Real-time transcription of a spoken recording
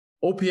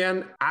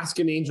OPN Ask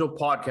an Angel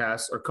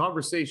podcasts are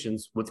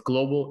conversations with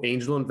global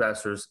angel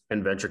investors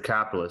and venture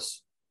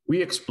capitalists.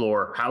 We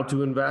explore how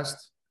to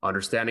invest,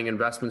 understanding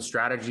investment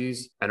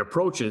strategies, and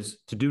approaches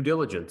to due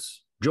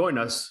diligence. Join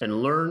us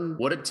and learn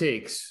what it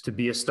takes to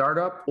be a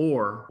startup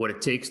or what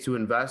it takes to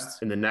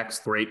invest in the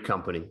next great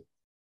company.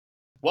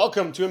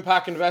 Welcome to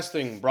Impact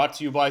Investing, brought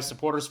to you by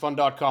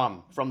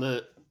supportersfund.com. From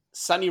the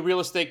sunny real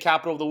estate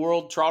capital of the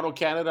world, Toronto,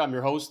 Canada, I'm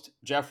your host,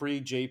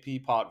 Jeffrey J.P.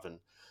 Potvin.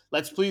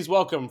 Let's please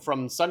welcome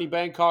from sunny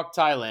Bangkok,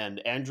 Thailand,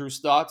 Andrew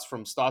Stotz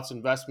from Stotz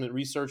Investment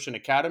Research and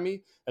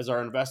Academy as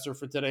our investor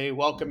for today.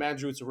 Welcome,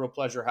 Andrew. It's a real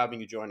pleasure having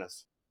you join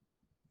us.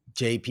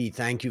 JP,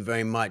 thank you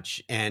very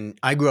much. And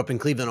I grew up in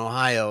Cleveland,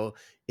 Ohio.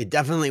 It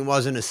definitely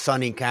wasn't a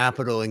sunny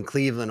capital in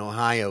Cleveland,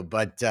 Ohio,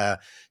 but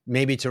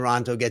maybe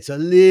Toronto gets a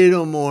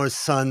little more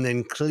sun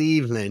than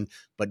Cleveland,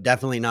 but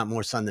definitely not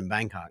more sun than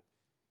Bangkok.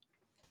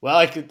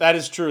 Well, that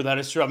is true. That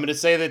is true. I'm going to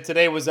say that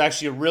today was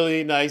actually a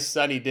really nice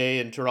sunny day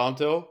in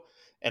Toronto.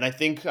 And I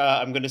think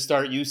I'm going to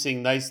start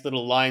using nice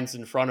little lines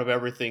in front of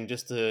everything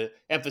just to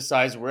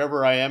emphasize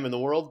wherever I am in the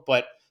world.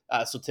 But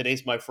so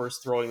today's my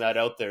first throwing that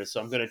out there.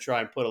 So I'm going to try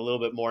and put a little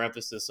bit more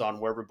emphasis on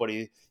where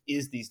everybody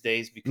is these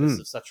days because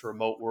of such a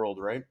remote world,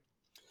 right?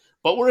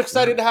 But we're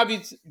excited to have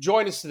you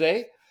join us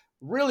today.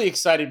 Really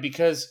excited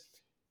because,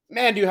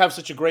 man, do you have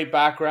such a great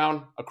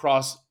background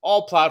across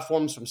all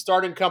platforms, from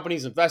starting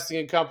companies, investing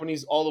in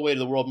companies, all the way to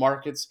the world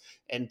markets.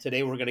 And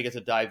today we're going to get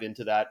to dive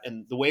into that.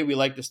 And the way we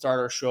like to start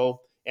our show,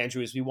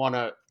 Andrew, is we want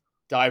to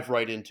dive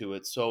right into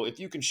it. So if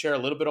you can share a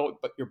little bit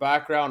about your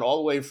background, all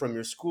the way from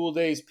your school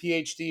days,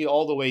 PhD,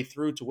 all the way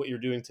through to what you're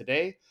doing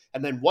today.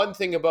 And then one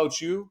thing about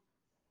you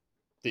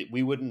that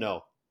we wouldn't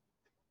know.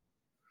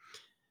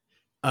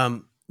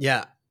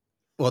 Yeah.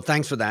 Well,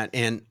 thanks for that.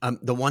 And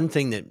the one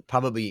thing that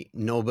probably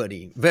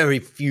very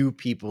few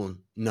people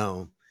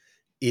know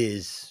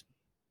is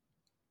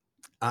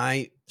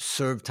I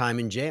served time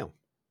in jail.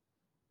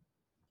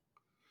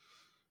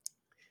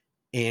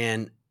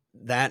 And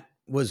that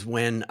was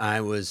when I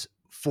was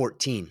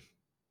 14.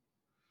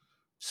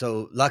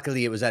 So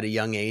luckily it was at a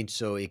young age,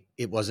 so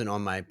it wasn't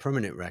on my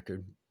permanent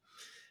record.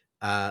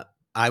 I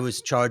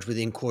was charged with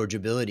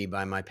incorrigibility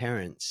by my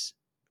parents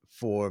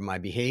for my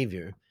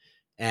behavior.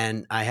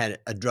 And I had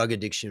a drug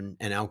addiction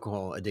and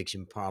alcohol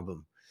addiction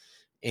problem.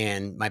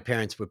 And my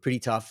parents were pretty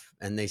tough,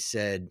 and they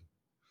said,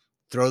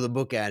 throw the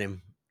book at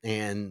him.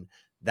 And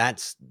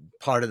that's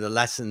part of the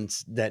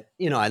lessons that,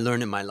 I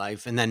learned in my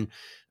life. And then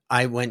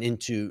I went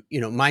into,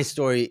 my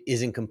story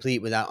isn't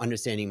complete without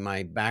understanding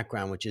my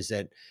background, which is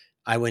that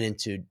I went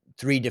into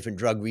 3 different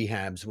drug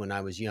rehabs when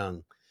I was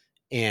young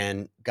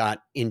and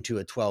got into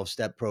a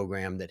 12-step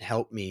program that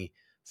helped me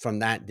from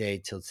that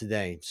day till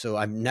today. So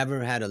I've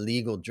never had a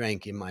legal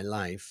drink in my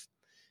life,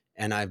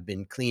 and I've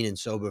been clean and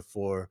sober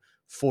for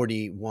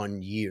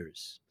 41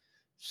 years.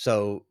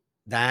 So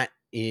that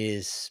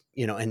is,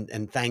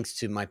 and thanks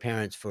to my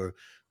parents for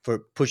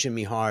pushing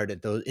me hard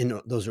at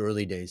those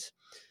early days.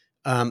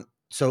 And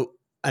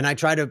I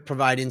try to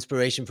provide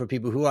inspiration for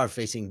people who are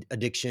facing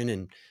addiction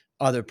and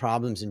other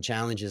problems and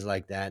challenges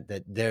like that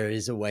there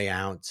is a way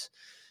out.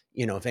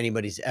 If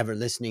anybody's ever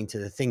listening to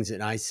the things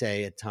that I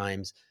say at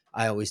times,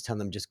 I always tell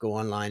them just go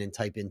online and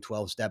type in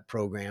 12-step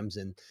programs,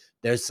 and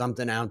there's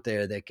something out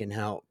there that can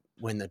help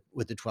with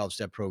the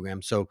 12-step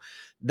program. So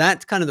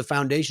that's kind of the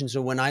foundation.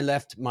 So when I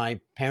left my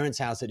parents'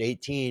 house at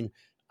 18,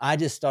 I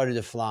just started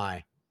to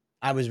fly.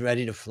 I was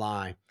ready to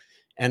fly.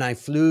 And I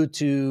flew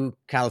to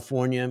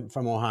California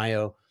from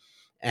Ohio,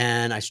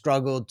 and I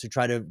struggled to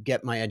try to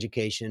get my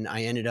education.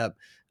 I ended up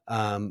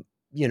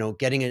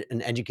getting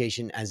an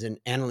education as an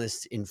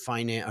analyst in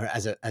finance, or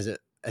as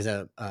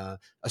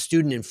a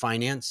student in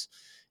finance.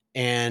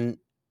 And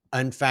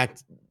in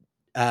fact,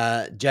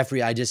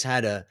 Jeffrey, I just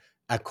had a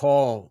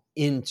call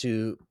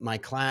into my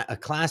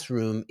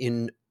classroom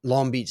in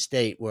Long Beach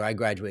State, where I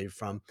graduated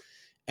from.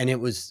 And it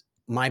was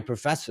my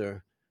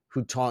professor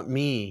who taught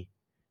me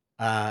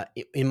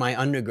in my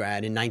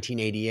undergrad in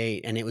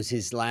 1988. And it was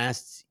his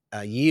last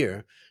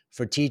year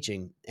for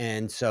teaching.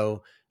 And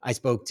so I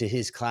spoke to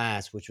his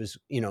class, which was,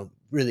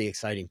 really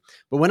exciting.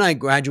 But when I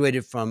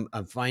graduated from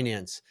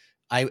finance,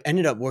 I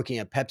ended up working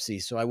at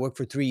Pepsi. So I worked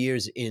for 3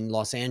 years in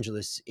Los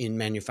Angeles in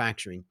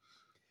manufacturing.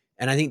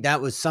 And I think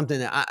that was something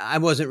that I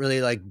wasn't really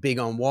like big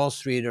on Wall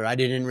Street, or I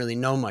didn't really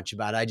know much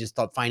about it. I just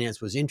thought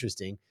finance was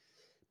interesting.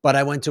 But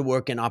I went to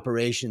work in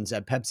operations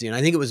at Pepsi, and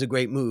I think it was a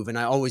great move. And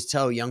I always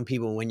tell young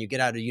people, when you get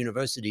out of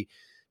university,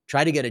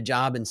 try to get a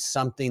job in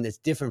something that's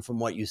different from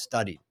what you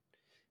studied.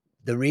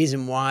 The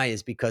reason why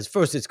is because,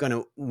 first, it's going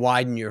to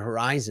widen your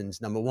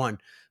horizons, number one.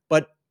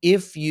 But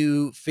if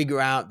you figure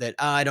out that,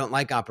 I don't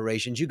like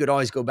operations, you could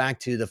always go back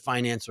to the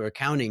finance or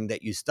accounting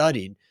that you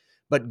studied.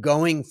 But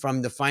going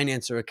from the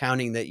finance or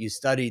accounting that you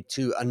studied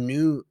to a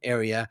new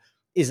area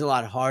is a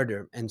lot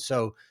harder. And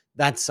so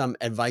that's some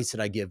advice that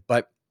I give.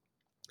 But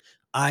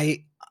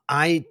I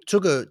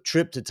took a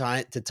trip to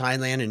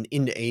Thailand and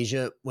into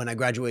Asia when I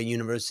graduated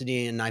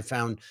university, and I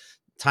found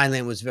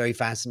Thailand was very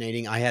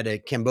fascinating. I had a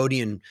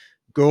Cambodian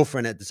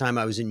girlfriend at the time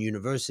I was in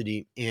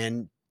university,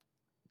 and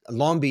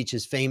Long Beach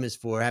is famous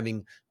for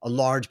having a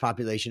large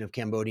population of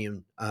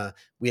Cambodian.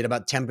 We had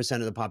about 10%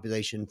 of the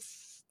population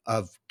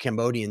of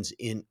Cambodians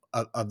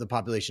of the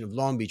population of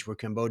Long Beach were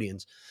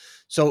Cambodians.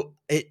 So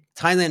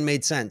Thailand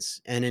made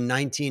sense. And in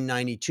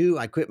 1992,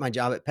 I quit my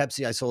job at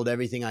Pepsi. I sold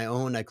everything I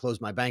owned. I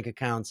closed my bank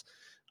accounts.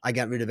 I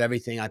got rid of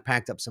everything. I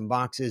packed up some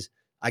boxes.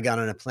 I got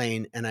on a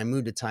plane and I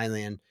moved to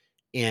Thailand,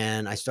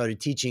 and I started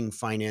teaching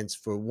finance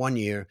for 1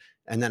 year.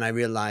 And then I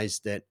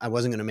realized that I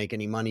wasn't going to make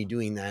any money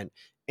doing that.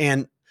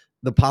 And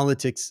the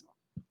politics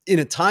in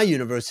a Thai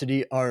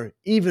university are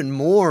even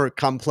more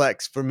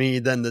complex for me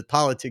than the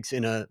politics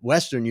in a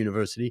Western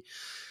university.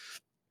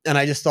 And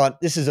I just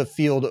thought, this is a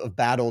field of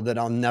battle that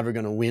I'm never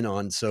going to win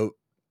on. So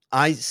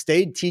I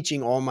stayed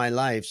teaching all my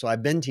life. So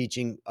I've been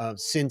teaching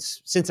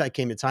since I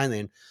came to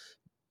Thailand.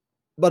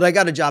 But I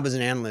got a job as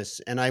an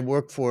analyst, and I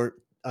worked for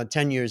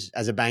 10 years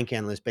as a bank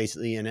analyst,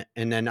 basically. And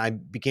then I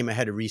became a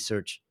head of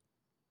research.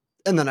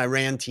 And then I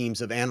ran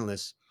teams of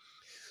analysts.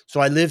 So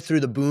I lived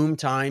through the boom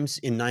times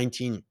in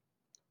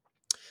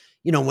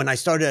when I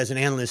started as an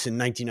analyst in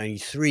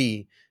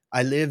 1993.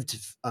 I lived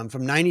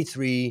from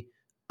 93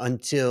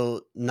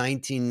 until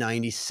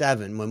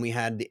 1997, when we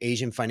had the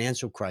Asian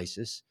financial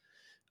crisis.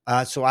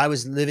 So I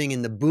was living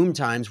in the boom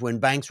times when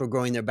banks were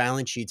growing their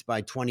balance sheets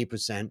by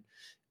 20%.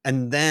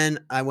 And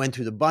then I went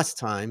through the bust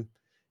time.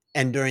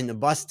 And during the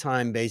bust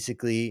time,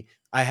 basically,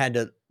 I had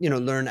to,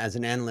 learn as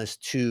an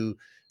analyst to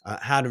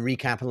how to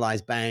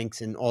recapitalize banks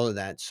and all of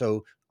that.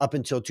 So up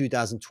until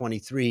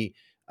 2023,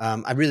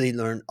 I really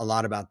learned a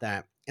lot about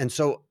that. And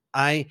so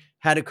I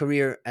had a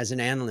career as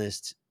an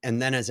analyst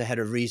and then as a head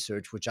of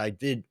research, which I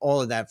did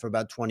all of that for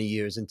about 20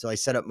 years until I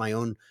set up my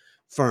own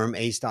firm,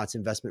 Stotz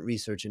Investment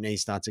Research and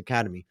Stotz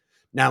Academy.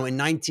 Now, in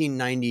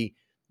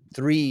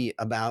 1993,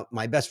 about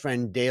my best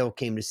friend Dale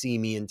came to see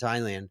me in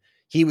Thailand.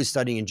 He was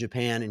studying in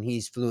Japan and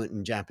he's fluent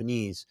in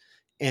Japanese.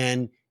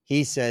 And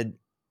he said,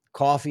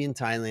 coffee in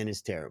Thailand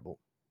is terrible.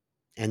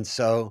 And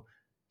so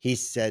he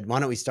said, why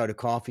don't we start a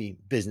coffee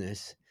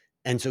business?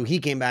 And so he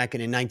came back,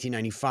 and in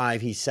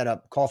 1995, he set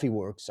up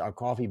CoffeeWORKS, our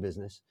coffee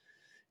business.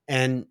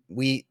 And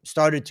we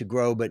started to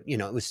grow, but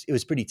it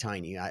was pretty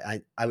tiny.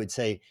 I would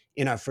say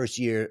in our first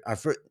year,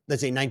 let's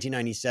say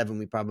 1997,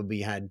 we probably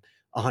had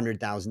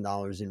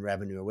 $100,000 in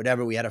revenue or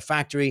whatever. We had a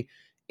factory.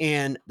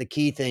 And the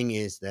key thing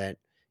is that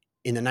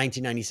in the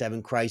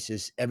 1997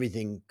 crisis,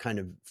 everything kind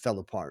of fell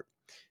apart.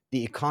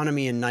 The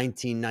economy in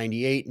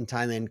 1998 in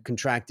Thailand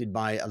contracted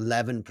by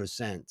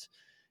 11%.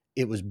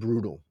 It was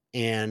brutal.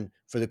 And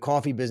for the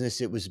coffee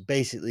business, it was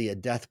basically a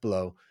death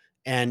blow.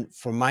 And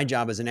for my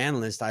job as an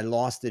analyst, I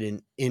lost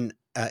it in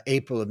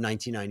April of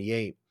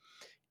 1998.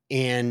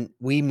 And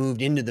we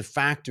moved into the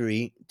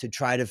factory to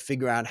try to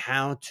figure out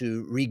how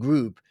to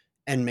regroup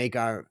and make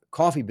our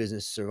coffee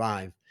business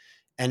survive.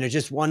 And there's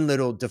just one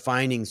little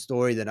defining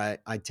story that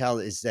I tell,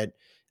 is that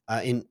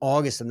in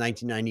August of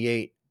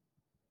 1998,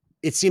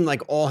 it seemed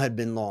like all had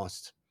been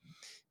lost.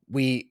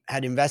 We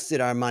had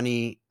invested our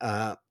money.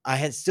 I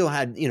had still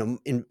had,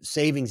 in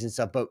savings and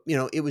stuff, but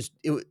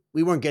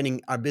we weren't getting,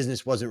 our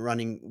business wasn't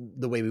running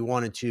the way we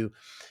wanted to.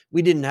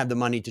 We didn't have the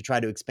money to try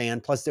to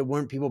expand. Plus, there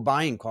weren't people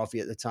buying coffee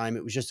at the time.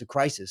 It was just a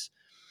crisis.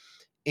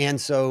 And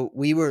so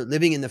we were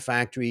living in the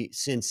factory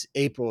since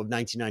April of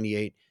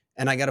 1998.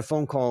 And I got a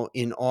phone call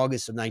in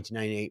August of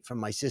 1998 from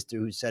my sister,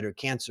 who said her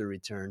cancer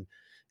returned.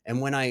 And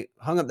when I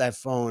hung up that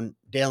phone,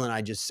 Dale and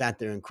I just sat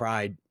there and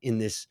cried in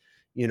this,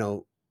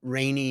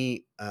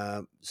 rainy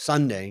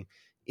Sunday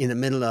in the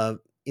middle of,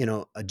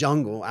 a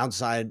jungle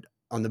outside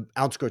on the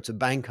outskirts of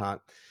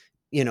Bangkok.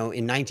 In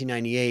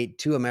 1998,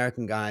 two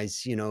American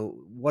guys,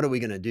 what are we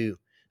going to do?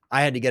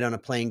 I had to get on a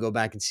plane, go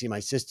back and see my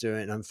sister.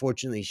 And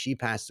unfortunately, she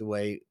passed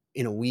away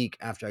in a week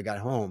after I got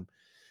home.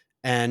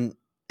 And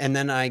and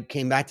then I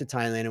came back to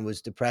Thailand and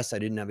was depressed. I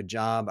didn't have a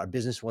job. Our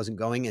business wasn't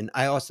going. And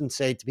I often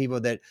say to people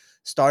that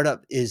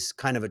startup is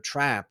kind of a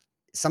trap.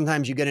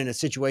 Sometimes you get in a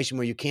situation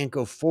where you can't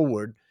go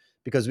forward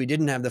because we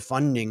didn't have the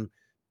funding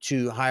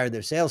to hire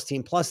their sales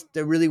team. Plus,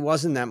 there really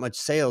wasn't that much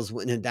sales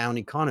in a down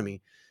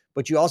economy.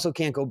 But you also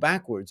can't go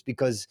backwards,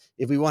 because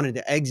if we wanted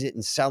to exit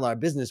and sell our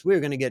business, we were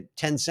going to get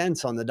 10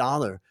 cents on the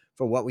dollar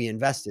for what we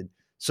invested.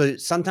 So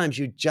sometimes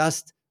you're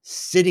just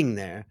sitting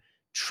there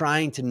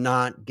trying to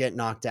not get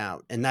knocked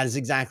out. And that is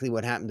exactly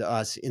what happened to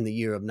us in the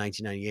year of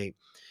 1998.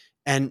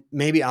 And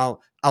maybe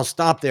I'll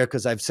stop there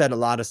because I've said a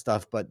lot of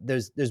stuff, but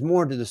there's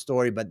more to the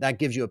story. But that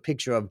gives you a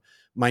picture of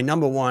my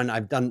number one.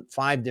 I've done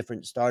 5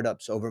 different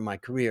startups over my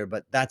career,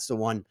 but that's the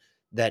one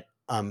that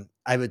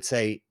I would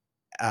say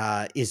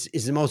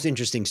is the most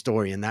interesting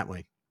story in that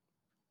way.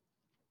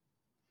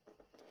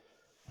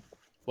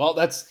 Well,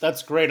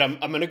 that's great. I'm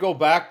going to go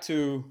back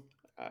to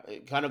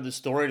kind of the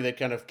story that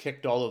kind of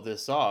kicked all of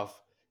this off,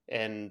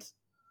 and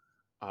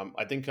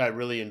I think I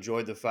really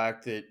enjoyed the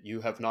fact that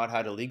you have not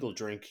had a legal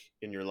drink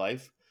in your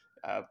life.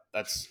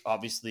 That's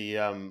obviously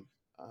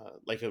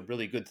like a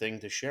really good thing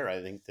to share.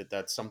 I think that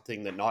that's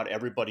something that not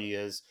everybody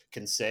is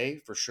can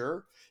say for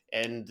sure.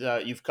 And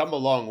you've come a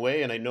long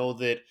way. And I know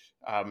that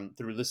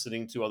through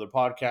listening to other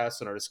podcasts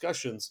and our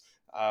discussions,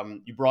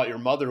 you brought your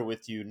mother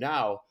with you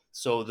now.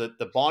 So that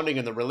the bonding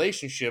and the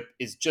relationship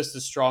is just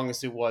as strong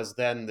as it was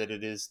then that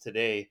it is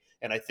today.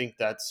 And I think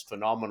that's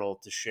phenomenal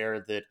to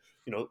share that,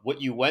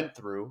 what you went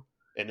through,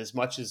 and as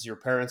much as your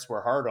parents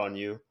were hard on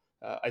you,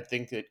 I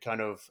think it kind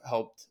of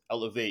helped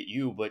elevate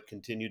you, but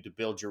continued to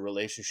build your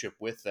relationship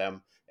with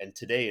them. And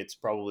today, it's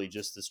probably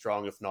just as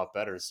strong, if not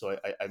better. So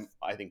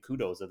I think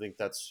kudos. I think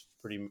that's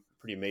pretty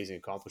amazing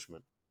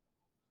accomplishment.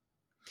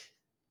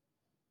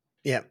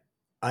 Yeah,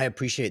 I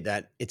appreciate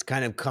that. It's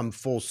kind of come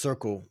full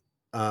circle.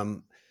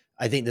 Um,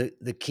 I think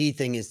the key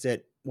thing is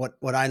that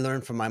what I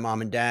learned from my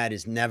mom and dad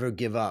is never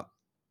give up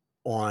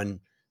on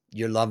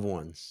your loved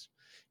ones.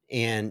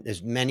 And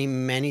there's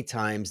many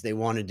times they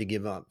wanted to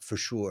give up for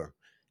sure.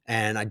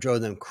 And I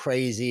drove them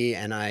crazy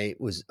and I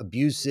was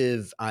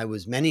abusive. I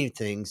was many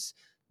things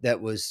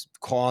that was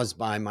caused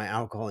by my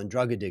alcohol and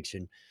drug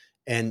addiction.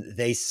 And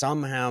they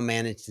somehow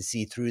managed to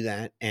see through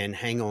that and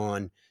hang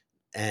on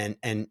and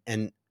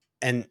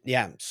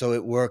yeah, so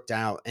it worked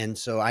out. And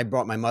so I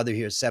brought my mother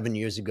here 7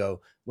 years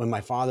ago when my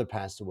father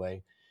passed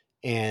away,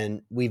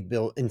 and we've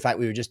built, in fact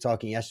we were just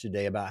talking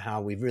yesterday about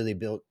how we've really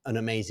built an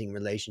amazing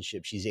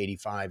relationship. She's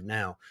 85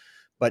 now,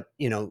 but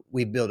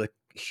we built a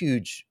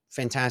huge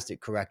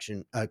fantastic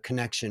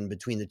connection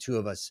between the two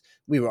of us.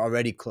 We were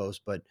already close,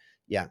 but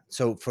yeah,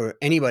 so for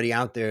anybody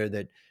out there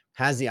that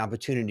has the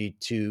opportunity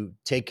to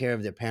take care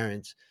of their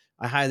parents,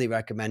 I highly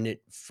recommend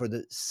it, for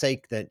the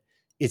sake that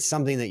it's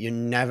something that you're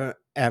never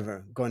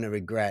ever going to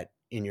regret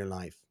in your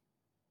life.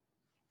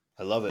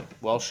 I love it.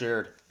 Well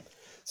shared.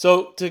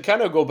 So to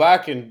kind of go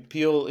back and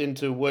peel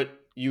into what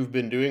you've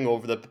been doing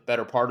over the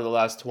better part of the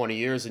last 20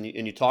 years, and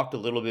you talked a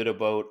little bit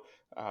about,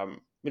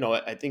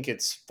 I think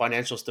it's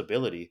financial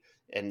stability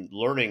and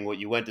learning what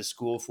you went to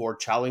school for,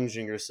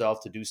 challenging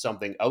yourself to do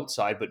something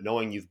outside, but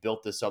knowing you've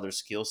built this other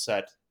skill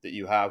set that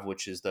you have,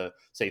 which is the,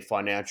 say,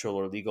 financial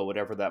or legal,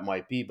 whatever that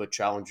might be, but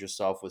challenge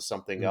yourself with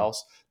something Mm.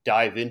 else,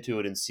 dive into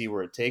it and see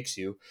where it takes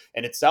you.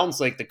 And it sounds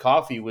like the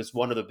coffee was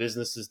one of the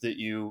businesses that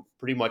you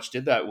pretty much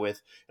did that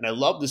with. And I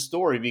love the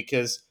story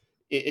because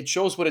it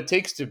shows what it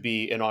takes to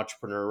be an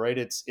entrepreneur, right?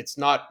 It's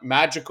not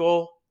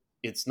magical,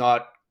 it's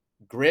not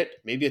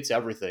grit, maybe it's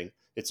everything.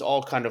 It's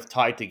all kind of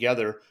tied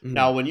together. Mm.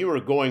 Now, when you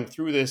were going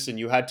through this and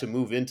you had to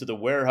move into the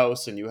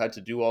warehouse and you had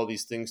to do all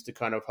these things to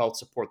kind of help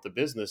support the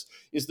business,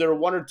 is there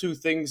one or two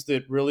things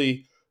that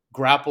really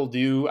grappled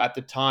you at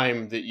the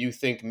time that you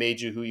think made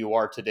you who you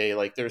are today?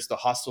 Like there's the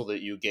hustle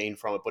that you gained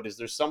from it, but is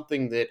there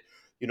something that,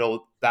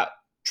 that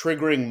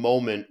triggering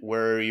moment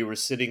where you were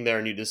sitting there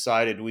and you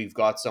decided we've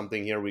got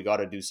something here, we got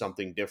to do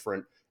something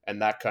different,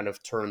 and that kind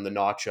of turned the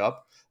notch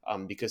up?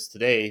 Because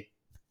today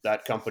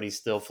that company's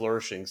still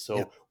flourishing. Yeah.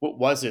 So what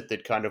was it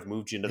that kind of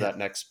moved you into Yeah. that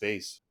next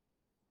space?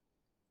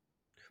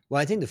 Well,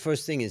 I think the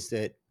first thing is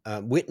that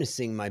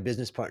witnessing my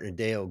business partner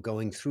Dale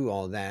going through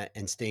all that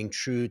and staying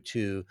true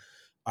to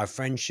our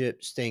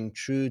friendship, staying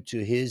true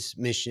to his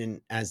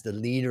mission as the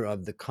leader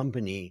of the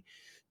company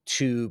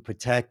to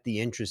protect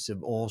the interests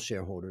of all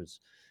shareholders.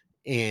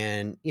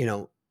 And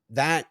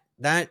that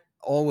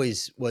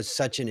always was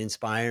such an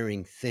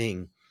inspiring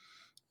thing.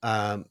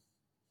 um,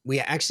 we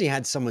actually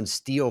had someone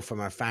steal from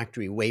our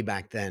factory way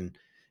back then,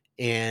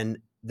 and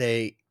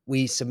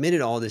we submitted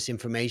all this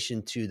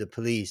information to the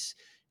police,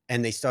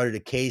 and they started a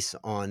case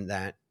on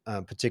that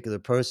particular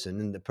person,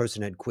 and the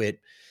person had quit,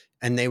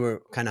 and they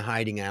were kind of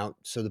hiding out,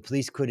 so the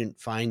police couldn't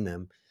find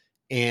them.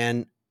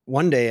 And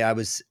one day I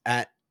was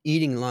at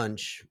eating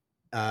lunch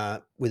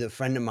with a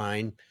friend of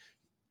mine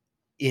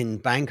in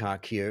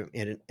Bangkok here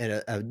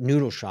at a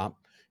noodle shop,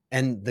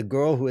 and the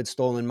girl who had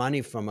stolen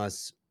money from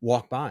us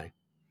walked by.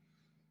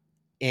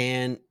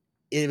 And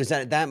it was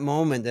at that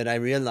moment that I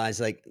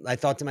realized, like, I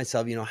thought to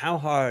myself, how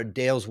hard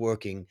Dale's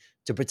working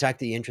to protect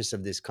the interests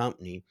of this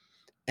company.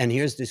 And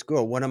here's this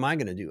girl. What am I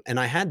going to do? And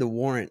I had the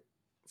warrant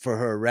for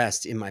her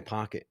arrest in my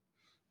pocket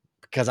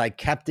because I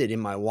kept it in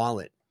my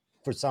wallet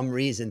for some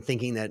reason,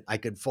 thinking that I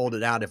could fold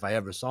it out if I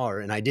ever saw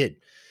her. And I did.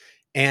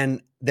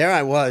 And there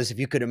I was, if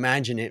you could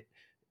imagine it.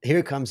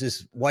 Here comes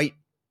this white,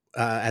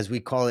 as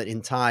we call it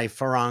in Thai,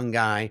 farang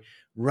guy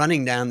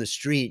running down the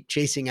street,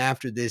 chasing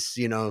after this,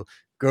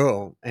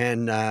 girl.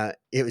 And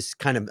it was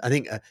kind of, I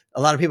think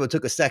a lot of people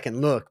took a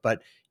second look,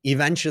 but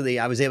eventually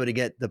I was able to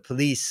get the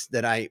police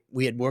that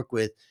we had worked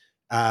with,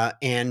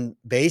 and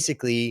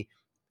basically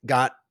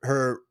got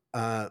her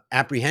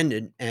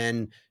apprehended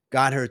and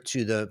got her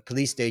to the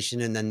police station.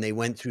 And then they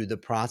went through the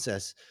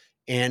process,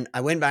 and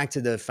I went back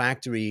to the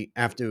factory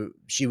after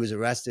she was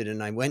arrested,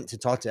 and I went to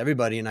talk to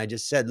everybody, and I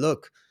just said,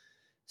 "Look,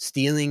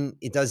 stealing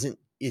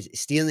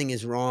stealing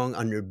is wrong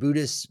under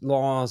Buddhist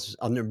laws,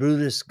 under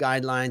Buddhist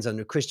guidelines,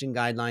 under Christian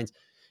guidelines,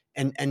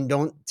 and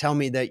don't tell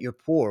me that you're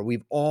poor.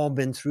 We've all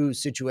been through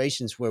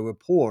situations where we're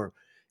poor,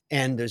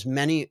 and there's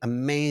many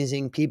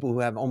amazing people who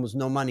have almost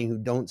no money who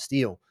don't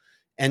steal.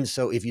 And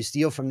so if you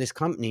steal from this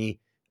company,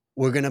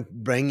 we're going to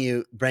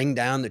bring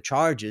down the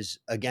charges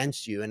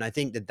against you." And I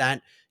think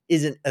that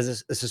isn't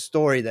as a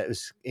story that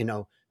was,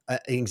 an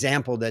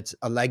example that's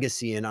a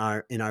legacy in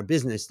our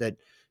business, that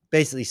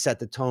basically set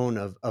the tone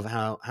of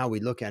how we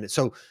look at it.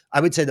 So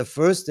I would say the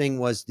first thing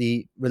was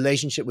the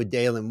relationship with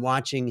Dale and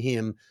watching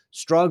him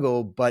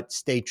struggle, but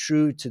stay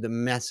true to the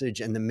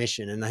message and the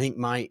mission. And I think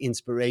my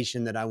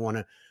inspiration that I want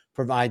to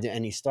provide to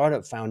any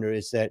startup founder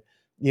is that,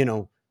 you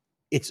know,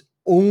 it's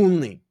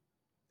only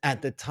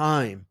at the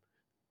time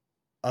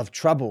of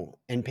trouble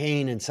and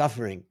pain and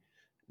suffering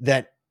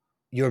that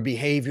your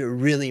behavior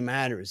really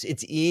matters.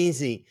 It's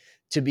easy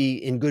to be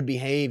in good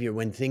behavior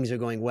when things are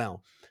going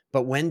well,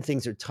 but when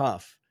things are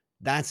tough,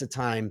 that's a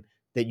time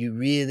that you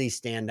really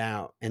stand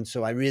out. And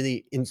so I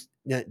really,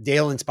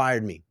 Dale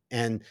inspired me,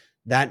 and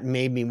that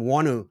made me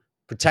want to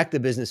protect the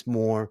business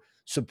more,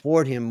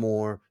 support him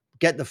more,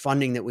 get the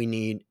funding that we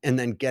need, and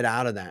then get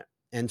out of that.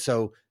 And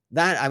so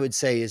that, I would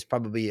say, is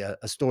probably a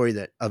story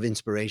that of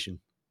inspiration.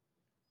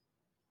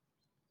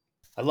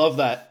 I love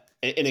that.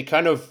 And it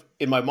kind of,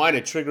 in my mind,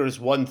 it triggers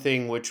one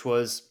thing, which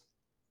was,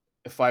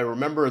 if I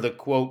remember the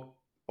quote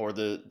or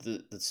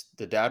the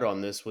data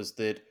on this, was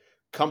that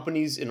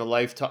companies in a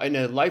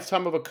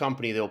lifetime of a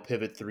company, they'll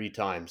pivot 3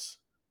 times.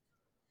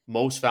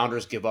 Most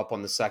founders give up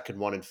on the second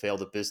one and fail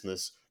the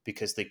business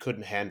because they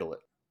couldn't handle it.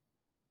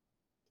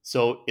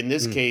 So in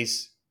this Mm,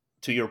 case,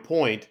 to your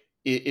point,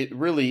 it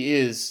really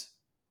is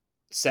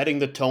setting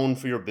the tone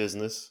for your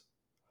business.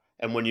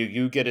 And when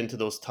you get into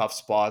those tough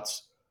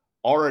spots,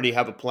 already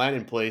have a plan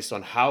in place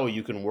on how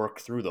you can work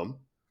through them,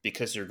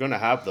 because you're going to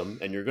have them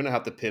and you're going to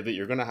have to pivot.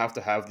 You're going to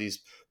have these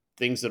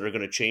things that are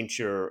going to change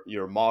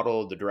your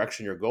model, the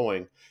direction you're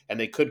going, and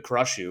they could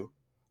crush you.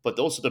 But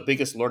those are the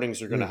biggest learnings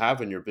you're going to mm.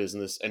 have in your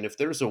business. And if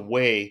there's a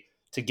way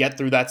to get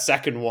through that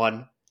second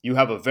one, you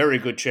have a very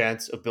good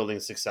chance of building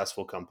a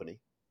successful company.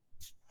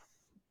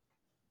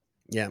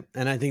 Yeah,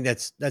 and I think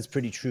that's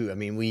pretty true. I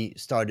mean, we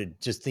started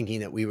just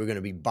thinking that we were going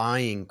to be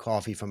buying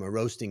coffee from a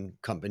roasting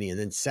company and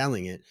then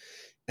selling it,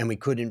 and we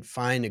couldn't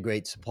find a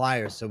great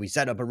supplier, so we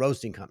set up a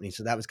roasting company.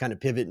 So that was kind of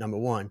pivot number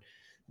one.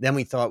 Then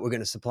we thought we're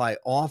going to supply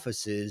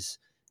offices,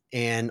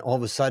 and all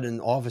of a sudden,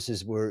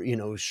 offices were,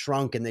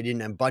 shrunk, and they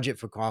didn't have budget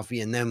for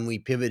coffee. And then we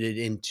pivoted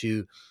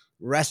into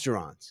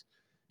restaurants,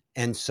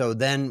 and so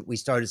then we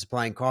started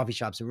supplying coffee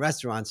shops and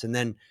restaurants. And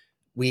then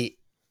we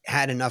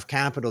had enough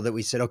capital that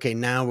we said, okay,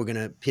 now we're going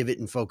to pivot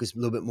and focus a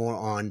little bit more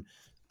on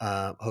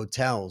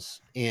hotels.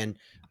 And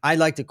I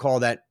like to call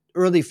that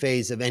early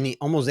phase of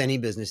almost any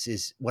business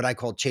is what I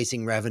call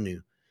chasing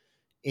revenue.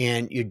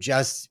 And you're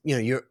just,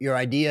 your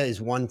idea is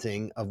one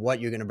thing of what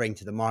you're going to bring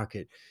to the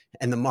market,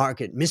 and the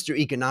market, Mr.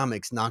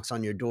 Economics, knocks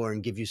on your door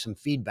and gives you some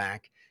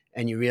feedback,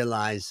 and you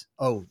realize,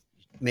 oh,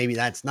 maybe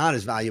that's not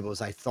as valuable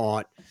as I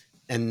thought,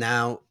 and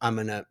now I'm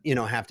going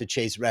to, have to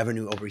chase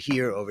revenue over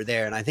here, over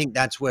there. And I think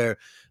that's where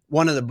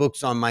one of the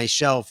books on my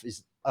shelf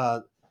is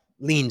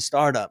Lean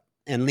Startup.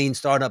 And Lean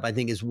Startup, I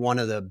think, is one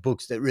of the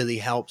books that really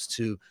helps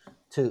to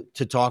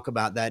talk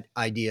about that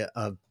idea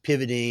of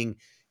pivoting,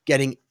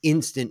 getting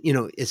instant,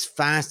 as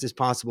fast as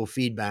possible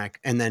feedback,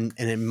 and then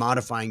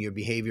modifying your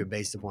behavior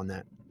based upon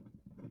that.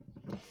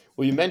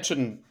 Well, you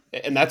mentioned,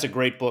 and that's a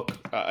great book.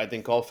 I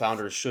think all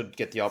founders should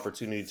get the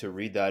opportunity to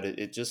read that.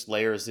 It just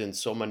layers in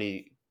so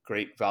many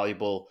great,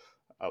 valuable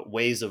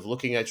ways of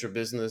looking at your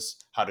business,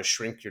 how to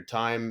shrink your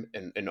time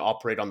and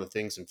operate on the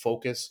things and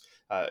focus.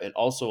 And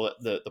also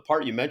the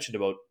part you mentioned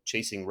about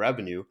chasing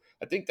revenue,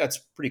 I think that's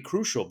pretty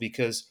crucial,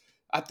 because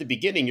at the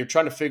beginning, you're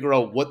trying to figure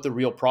out what the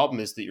real problem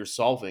is that you're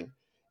solving.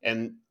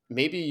 And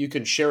maybe you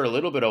can share a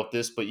little bit of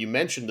this, but you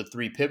mentioned the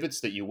 3 pivots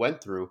that you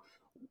went through.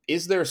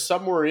 Is there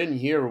somewhere in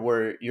here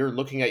where you're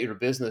looking at your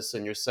business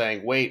and you're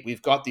saying, wait,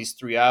 we've got these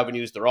 3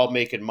 avenues, they're all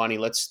making money,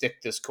 let's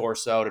stick this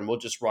course out and we'll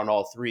just run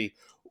all 3?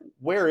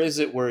 Where is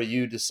it where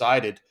you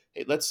decided,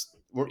 hey,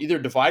 we're either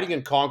dividing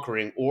and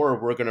conquering, or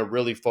we're going to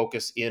really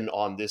focus in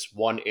on this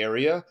one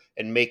area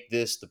and make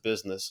this the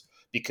business?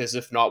 Because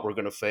if not, we're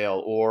going to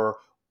fail, or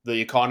the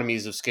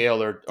economies of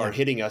scale are Yeah.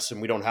 hitting us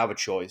and we don't have a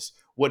choice.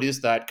 What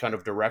is that kind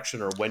of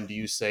direction, or when do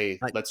you say,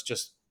 I, let's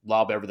just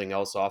lob everything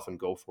else off and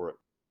go for it?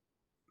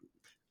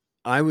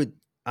 I would,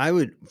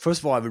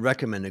 first of all, I would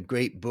recommend a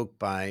great book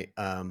by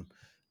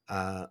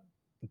a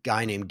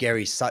guy named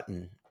Gary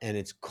Sutton, and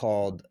it's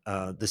called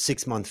The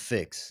 6 Month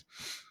Fix.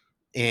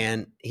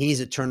 And he's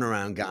a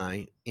turnaround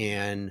guy.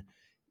 And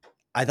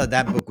I thought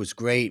that book was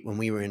great when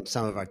we were in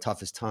some of our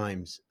toughest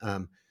times.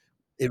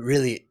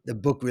 The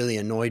book really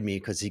annoyed me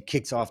because he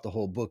kicks off the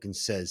whole book and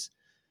says,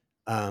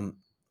 um,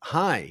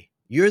 hi,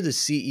 you're the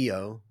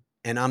CEO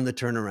and I'm the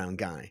turnaround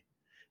guy.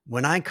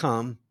 When I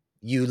come,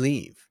 you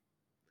leave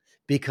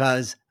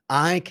because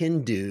I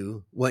can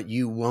do what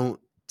you won't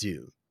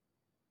do.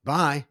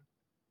 Bye.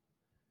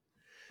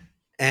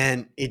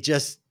 And it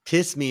just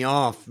pissed me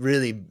off,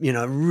 really,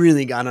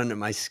 really got under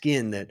my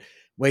skin that,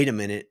 wait a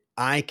minute,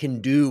 I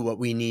can do what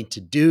we need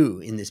to do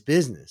in this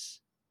business.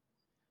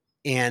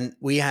 And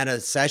we had a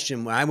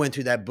session where I went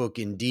through that book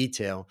in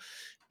detail.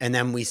 And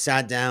then we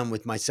sat down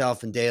with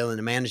myself and Dale and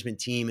the management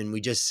team, and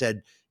we just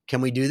said,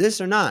 can we do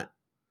this or not?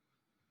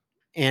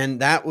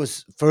 And that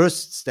was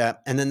first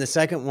step. And then the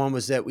second one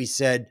was that we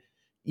said,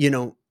 you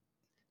know,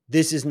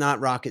 this is not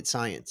rocket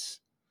science.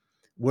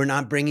 We're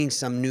not bringing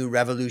some new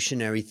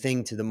revolutionary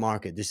thing to the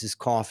market. This is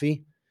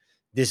coffee.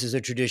 This is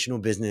a traditional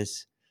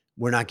business.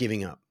 We're not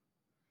giving up.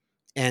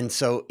 And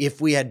so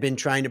if we had been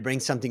trying to bring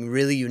something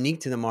really unique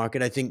to the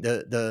market, I think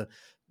the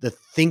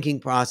thinking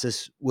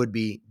process would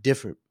be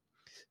different.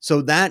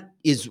 So that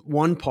is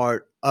one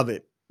part of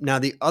it. Now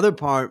the other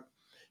part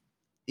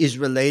is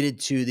related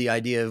to the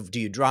idea of, do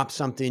you drop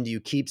something? Do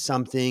you keep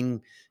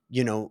something?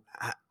 You know,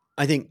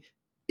 I think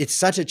it's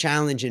such a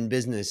challenge in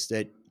business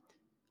that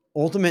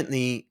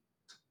ultimately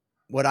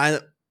what I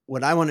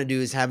what I want to do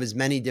is have as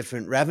many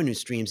different revenue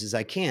streams as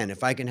I can.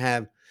 If I can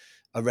have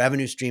a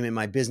revenue stream in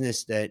my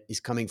business that is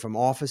coming from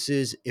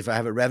offices, if I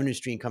have a revenue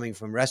stream coming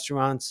from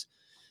restaurants,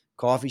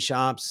 coffee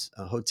shops,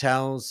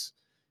 hotels,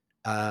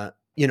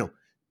 you know,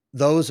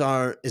 those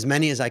are as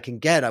many as I can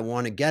get. I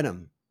want to get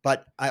them.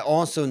 But I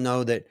also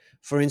know that,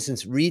 for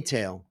instance,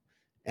 retail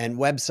and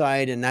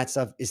website and that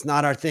stuff is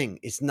not our thing.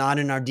 It's not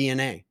in our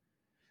DNA.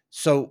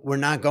 So we're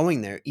not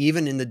going there.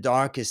 Even in the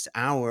darkest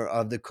hour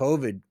of the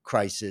COVID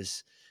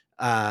crisis,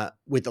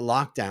 with the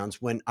lockdowns,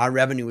 when our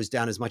revenue was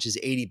down as much as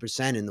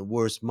 80% in the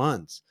worst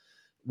months,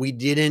 we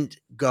didn't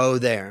go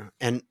there.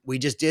 And we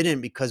just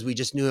didn't, because we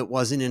just knew it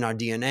wasn't in our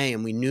DNA,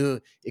 and we knew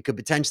it could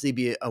potentially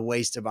be a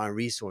waste of our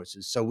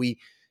resources. So we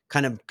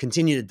kind of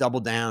continue to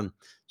double down.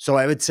 So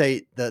I would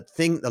say the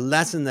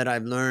lesson that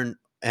I've learned,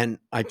 and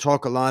I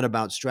talk a lot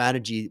about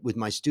strategy with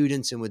my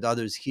students and with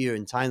others here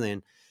in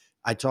Thailand.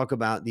 I talk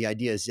about the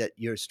idea is that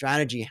your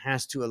strategy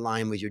has to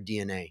align with your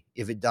DNA.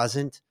 If it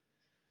doesn't,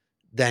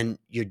 then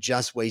you're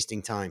just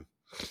wasting time.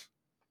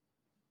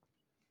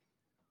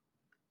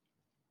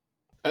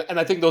 And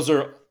I think those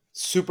are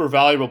super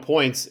valuable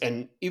points.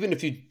 And even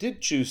if you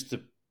did choose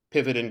to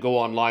pivot and go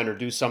online or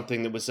do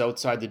something that was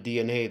outside the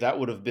DNA, that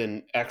would have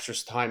been extra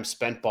time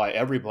spent by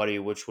everybody,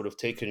 which would have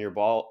taken your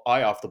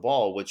eye off the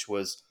ball, which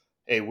was,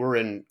 hey, we're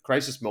in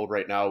crisis mode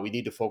right now. We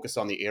need to focus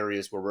on the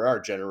areas where we are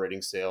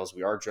generating sales,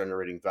 we are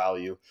generating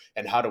value,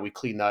 and how do we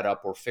clean that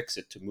up or fix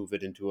it to move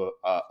it into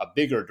a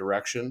bigger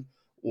direction,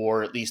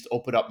 or at least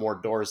open up more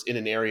doors in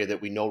an area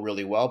that we know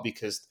really well.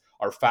 Because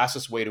our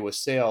fastest way to a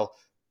sale,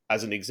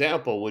 as an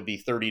example, would be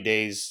 30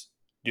 days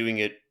doing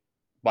it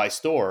by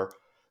store,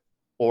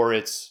 or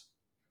it's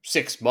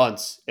 6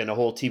 months and a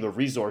whole team of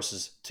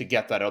resources to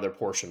get that other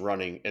portion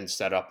running and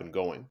set up and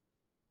going.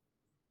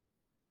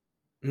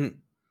 Mm.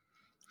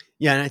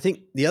 Yeah, and I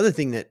think the other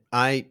thing that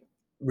I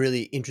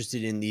really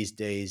interested in these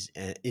days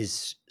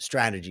is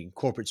strategy,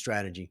 corporate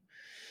strategy.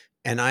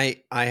 And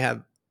I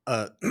have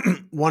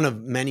one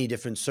of many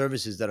different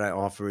services that I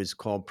offer is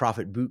called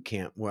Profit Boot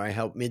Camp, where I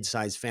help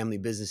mid-sized family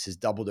businesses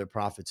double their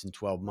profits in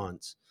 12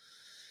 months.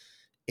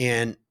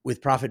 And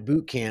with Profit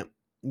Boot Camp,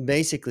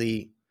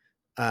 basically,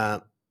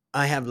 uh,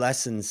 I have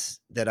lessons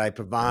that I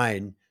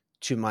provide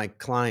to my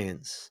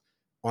clients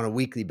on a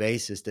weekly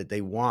basis that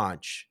they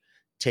watch,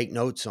 take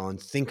notes on,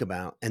 think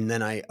about, and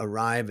then I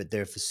arrive at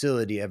their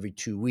facility every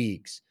 2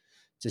 weeks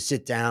to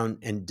sit down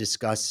and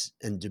discuss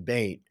and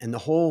debate. And the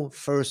whole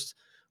first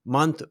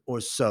month or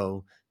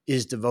so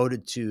is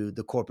devoted to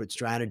the corporate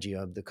strategy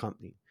of the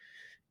company.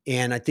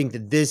 And I think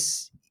that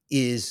this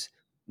is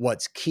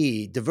what's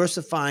key.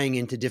 Diversifying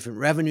into different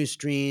revenue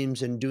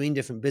streams and doing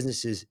different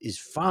businesses is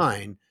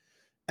fine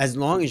as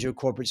long as your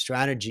corporate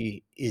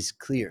strategy is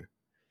clear.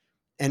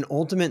 And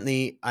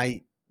ultimately,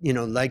 I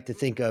like to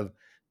think of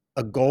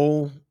a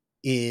goal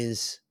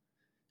is,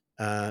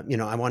 I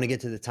want to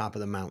get to the top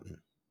of the mountain.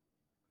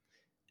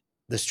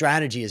 The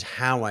strategy is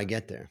how I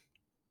get there.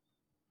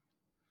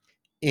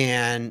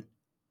 And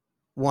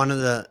one of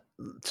the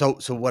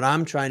so what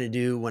I'm trying to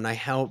do when I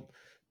help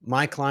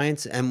my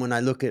clients and when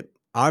I look at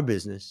our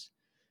business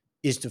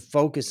is to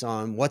focus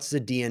on what's the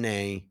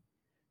DNA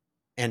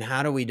and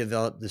how do we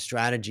develop the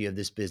strategy of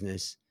this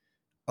business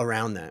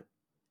around that.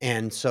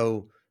 And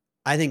so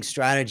I think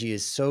strategy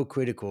is so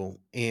critical,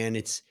 and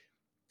it's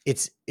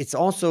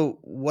also,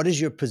 what is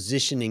your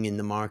positioning in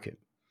the market?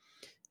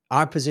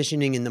 Our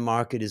positioning in the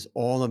market is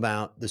all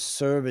about the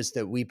service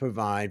that we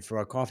provide for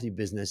our coffee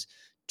business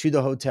to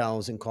the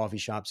hotels and coffee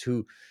shops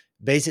who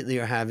basically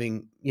are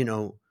having,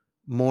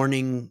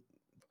 morning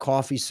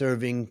coffee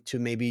serving to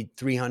maybe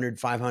 300,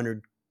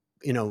 500,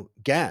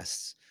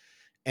 guests.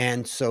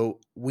 And so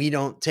we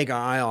don't take our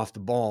eye off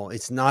the ball.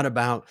 It's not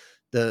about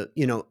the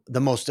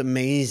most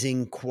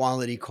amazing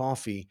quality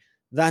coffee.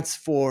 That's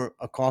for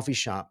a coffee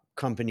shop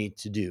company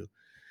to do.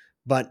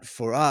 But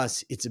for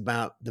us, it's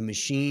about the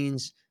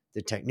machines,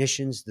 the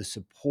technicians, the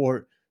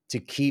support to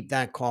keep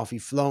that coffee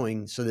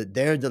flowing so that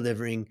they're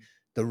delivering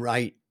the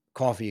right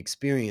coffee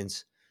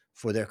experience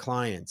for their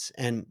clients.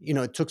 And,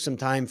 it took some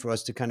time for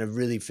us to kind of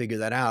really figure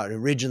that out.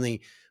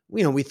 Originally,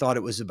 we thought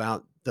it was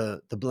about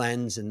the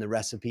blends and the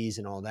recipes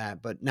and all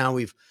that. But now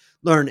we've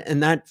learned,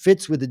 and that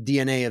fits with the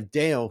DNA of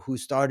Dale, who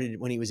started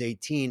when he was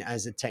 18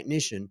 as a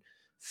technician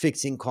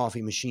fixing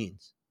coffee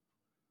machines.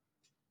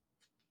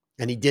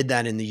 And he did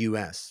that in the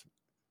US.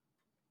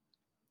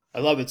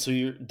 I love it. So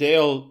you're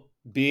Dale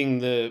being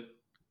the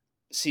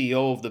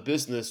CEO of the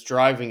business,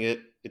 driving it.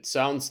 It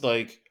sounds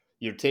like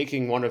you're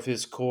taking one of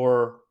his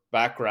core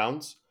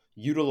backgrounds,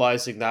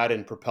 utilizing that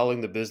and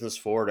propelling the business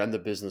forward and the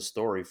business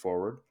story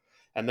forward.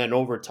 And then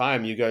over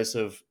time, you guys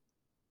have,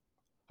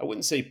 I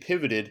wouldn't say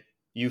pivoted,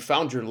 you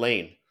found your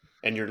lane.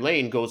 And your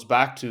lane goes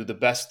back to the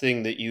best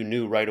thing that you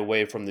knew right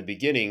away from the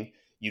beginning.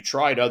 You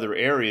tried other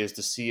areas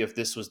to see if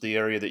this was the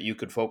area that you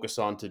could focus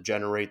on to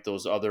generate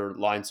those other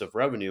lines of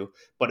revenue,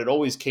 but it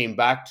always came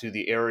back to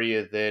the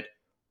area that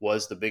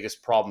was the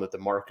biggest problem that the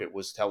market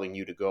was telling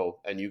you to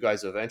go. And you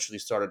guys eventually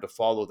started to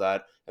follow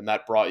that, and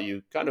that brought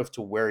you kind of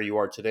to where you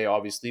are today,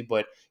 obviously,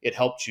 but it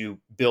helped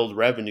you build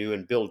revenue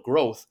and build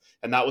growth.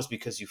 And that was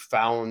because you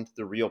found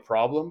the real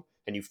problem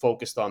and you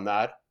focused on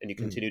that and you Mm.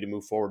 continue to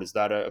move forward. Is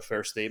that a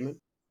fair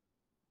statement?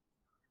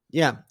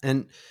 Yeah,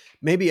 and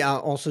maybe I'll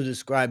also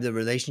describe the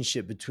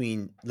relationship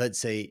between, let's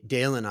say,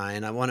 Dale and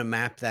I want to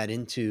map that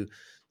into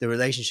the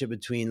relationship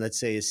between, let's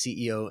say, a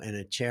CEO and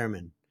a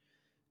chairman.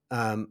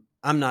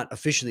 I'm not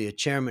officially a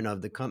chairman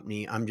of the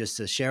company. I'm just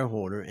a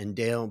shareholder, and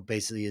Dale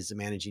basically is the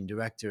managing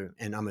director,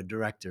 and I'm a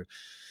director.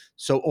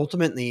 So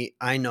ultimately,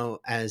 I know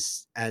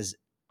as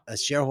a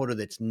shareholder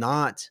that's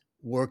not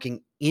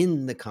working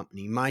in the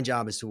company, my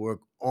job is to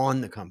work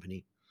on the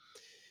company.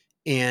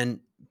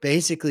 And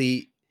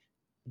basically,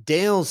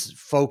 Dale's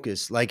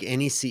focus, like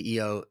any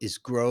CEO, is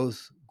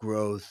growth,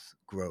 growth,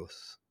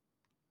 growth.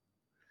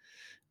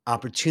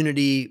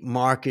 Opportunity,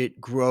 market,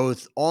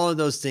 growth, all of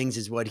those things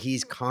is what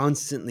he's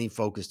constantly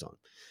focused on.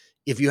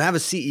 If you have a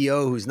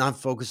CEO who's not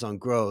focused on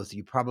growth,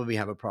 you probably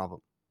have a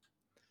problem.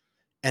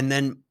 And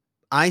then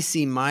I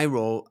see my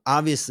role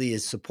obviously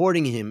is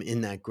supporting him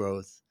in that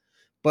growth,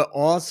 but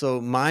also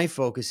my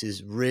focus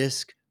is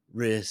risk,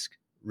 risk,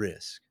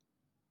 risk.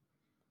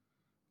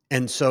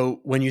 And so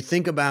when you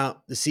think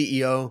about the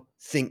CEO,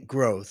 think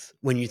growth.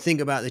 When you think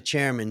about the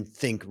chairman,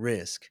 think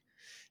risk.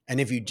 And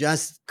if you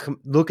just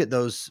look at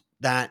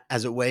that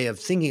as a way of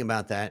thinking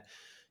about that,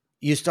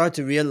 you start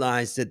to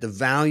realize that the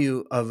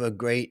value of a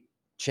great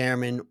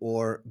chairman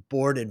or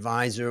board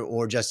advisor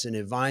or just an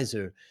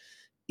advisor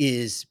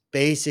is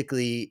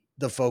basically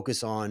the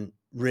focus on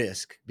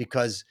risk,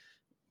 because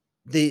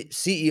the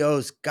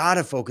CEO's got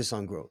to focus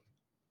on growth.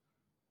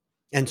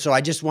 And so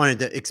I just wanted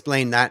to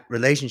explain that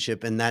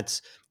relationship, and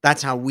that's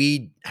how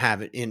we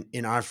have it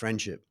in our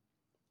friendship.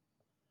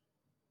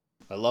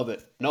 I love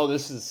it. No,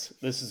 this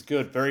is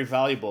good, very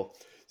valuable.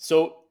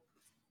 So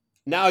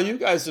now you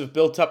guys have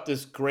built up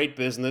this great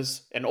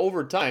business, and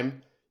over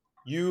time,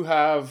 you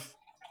have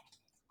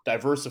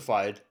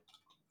diversified.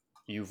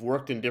 You've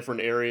worked in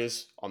different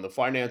areas on the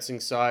financing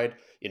side,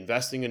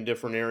 investing in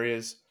different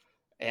areas,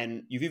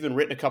 and you've even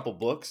written a couple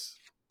books.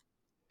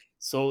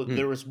 So Hmm.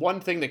 there was one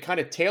thing that kind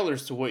of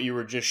tailors to what you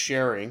were just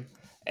sharing,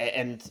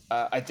 and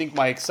I think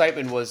my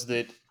excitement was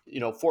that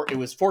it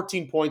was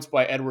 14 points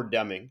by Edward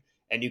Deming,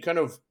 and you kind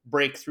of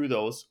break through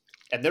those,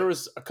 and there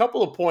was a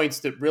couple of points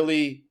that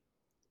really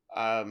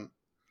um,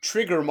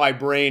 trigger my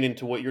brain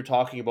into what you're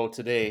talking about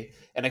today,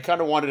 and I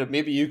kind of wanted to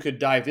maybe you could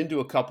dive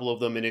into a couple of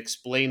them and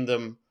explain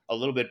them a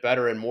little bit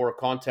better and more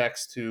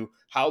context to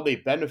how they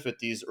benefit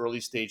these early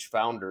stage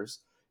founders.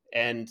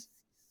 And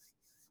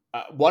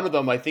one of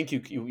them, I think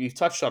you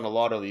touched on a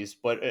lot of these,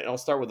 but I'll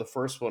start with the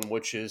first one,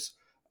 which is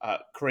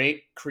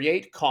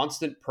create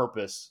constant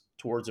purpose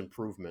towards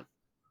improvement.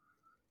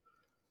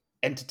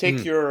 And to take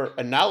Hmm. your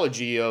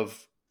analogy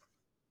of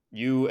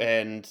you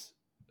and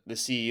the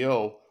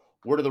CEO,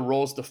 what are the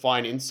roles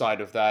defined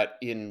inside of that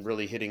in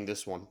really hitting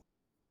this one?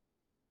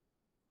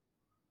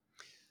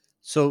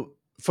 So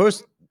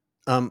first,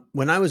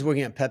 when I was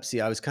working at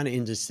Pepsi, I was kind of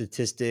into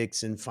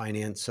statistics and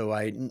finance. So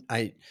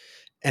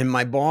and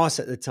my boss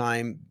at the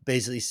time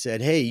basically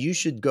said, "Hey, you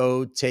should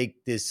go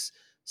take this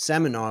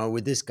seminar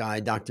with this guy,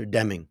 Dr.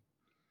 Deming."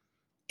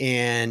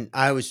 And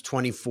I was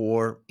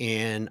 24,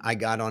 and I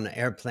got on an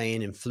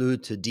airplane and flew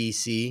to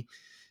DC,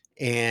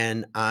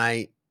 and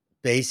I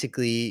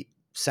basically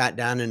sat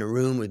down in a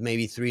room with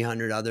maybe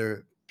 300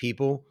 other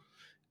people.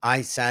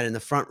 I sat in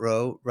the front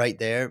row right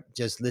there,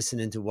 just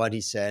listening to what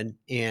he said,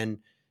 and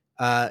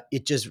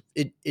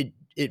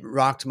it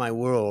rocked my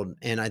world.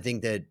 And I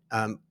think that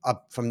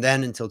up from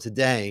then until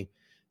today,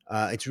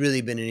 it's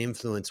really been an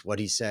influence what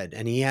he said.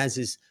 And he has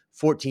his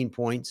 14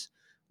 points,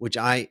 which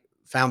I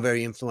found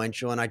very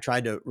influential. And I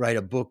tried to write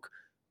a book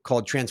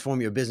called "Transform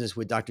Your Business"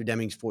 with Dr.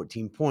 Deming's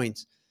 14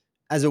 points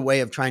as a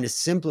way of trying to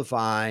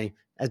simplify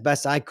as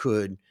best I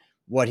could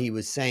what he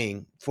was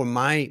saying for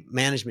my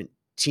management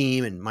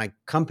team and my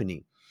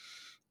company.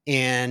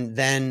 And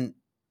then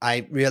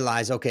I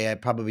realized, okay, I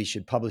probably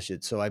should publish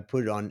it. So I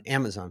put it on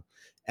Amazon.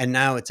 And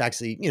now it's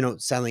actually,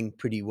 selling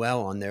pretty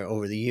well on there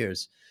over the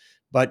years.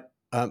 But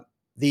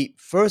the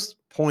first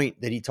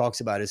point that he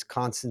talks about is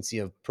constancy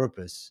of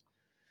purpose.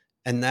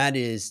 And that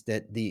is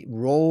that the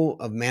role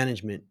of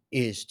management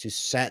is to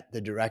set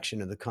the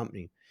direction of the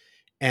company.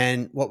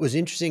 And what was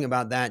interesting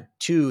about that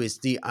too is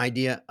the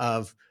idea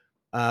of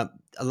uh,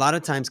 a lot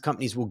of times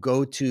companies will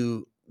go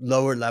to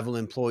lower level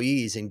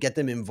employees and get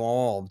them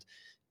involved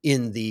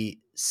in the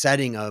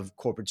setting of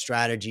corporate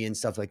strategy and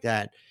stuff like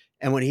that.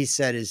 And what he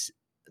said is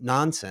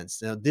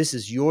nonsense. Now, this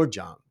is your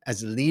job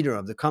as the leader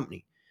of the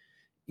company.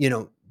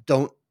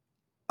 Don't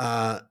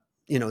uh,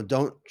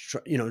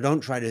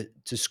 don't try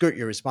to skirt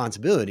your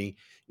responsibility.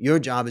 Your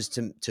job is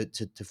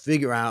to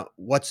figure out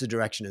what's the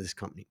direction of this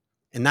company,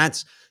 and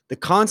that's the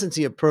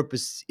constancy of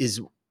purpose.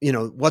 Is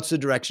what's the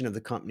direction of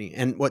the company,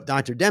 and what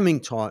Dr. Deming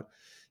taught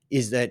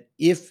is that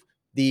if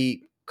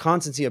the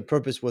constancy of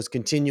purpose was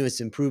continuous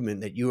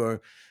improvement, that you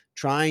are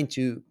trying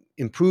to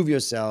improve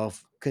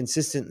yourself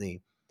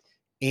consistently,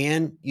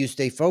 and you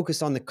stay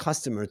focused on the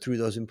customer through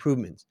those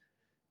improvements,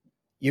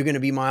 you're going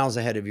to be miles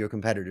ahead of your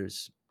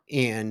competitors,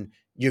 and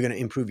you're going to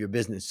improve your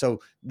business.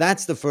 So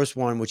that's the first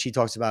one, which he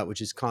talks about,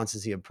 which is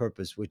constancy of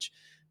purpose, which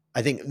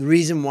I think the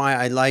reason why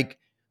I like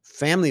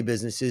family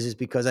businesses is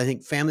because I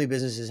think family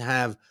businesses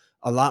have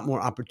a lot more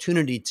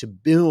opportunity to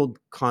build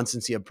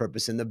constancy of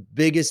purpose. And the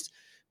biggest,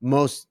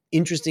 most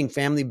interesting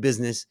family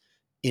business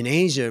in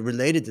Asia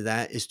related to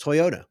that is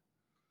Toyota.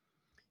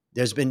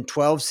 There's been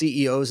 12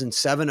 CEOs, and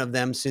 7 of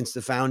them since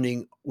the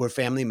founding were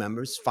family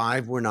members.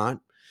 5 were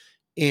not.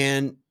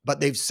 But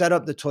they've set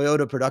up the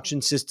Toyota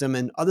production system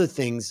and other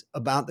things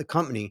about the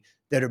company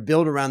that are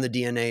built around the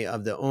DNA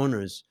of the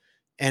owners.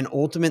 And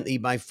ultimately,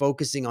 by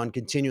focusing on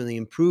continually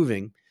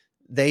improving,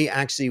 they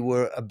actually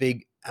were a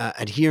big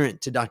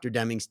adherent to Dr.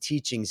 Deming's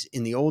teachings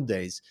in the old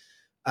days,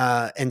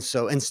 and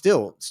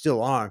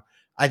still are.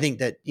 I think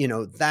that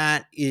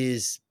that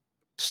is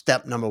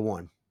step number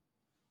one.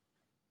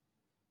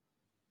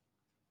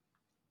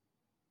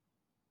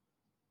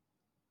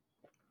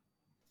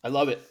 I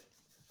love it.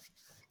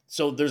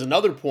 So there's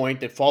another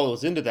point that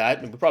follows into that,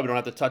 and we probably don't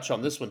have to touch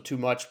on this one too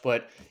much,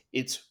 but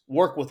it's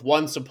work with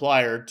one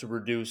supplier to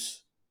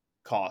reduce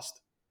cost.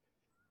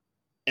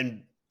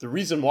 And the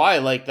reason why I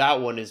like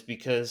that one is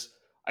because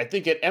I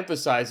think it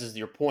emphasizes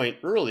your point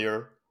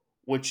earlier,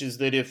 which is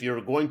that if you're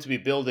going to be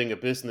building a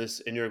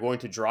business and you're going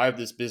to drive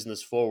this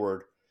business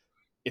forward,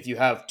 if you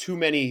have too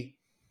many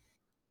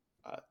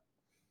uh,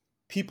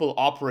 people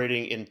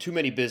operating in too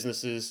many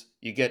businesses,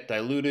 you get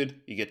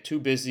diluted, you get too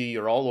busy,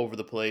 you're all over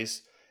the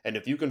place. And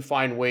if you can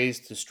find ways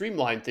to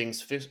streamline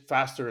things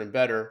faster and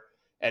better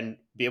and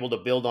be able to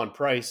build on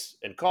price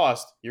and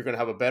cost, you're going to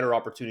have a better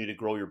opportunity to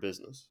grow your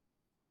business.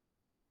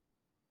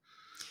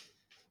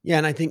 Yeah,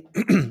 and I think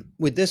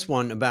with this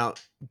one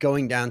about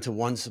going down to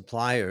one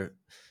supplier,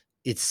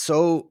 it's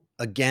so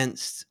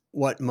against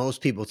what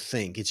most people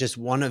think. It's just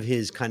one of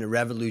his kind of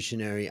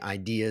revolutionary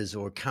ideas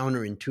or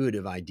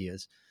counterintuitive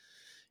ideas.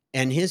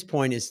 And his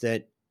point is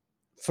that,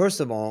 first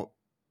of all,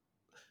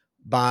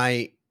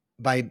 by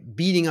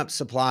beating up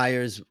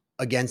suppliers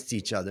against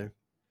each other,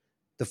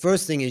 the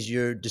first thing is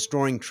you're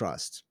destroying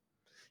trust,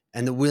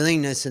 and the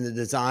willingness and the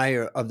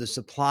desire of the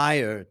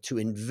supplier to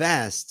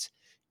invest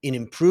in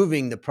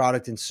improving the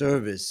product and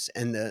service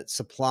and the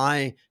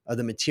supply of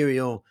the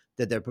material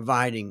that they're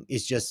providing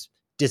is just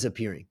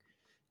disappearing.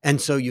 And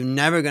so you're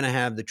never going to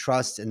have the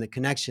trust and the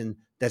connection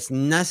that's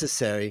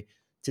necessary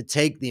to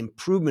take the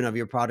improvement of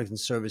your product and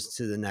service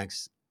to the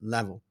next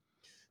level.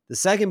 The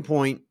second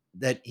point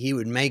that he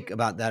would make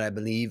about that, I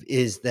believe,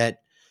 is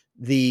that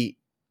the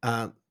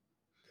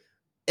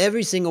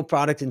every single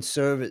product and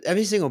service,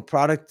 every single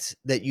product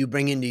that you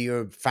bring into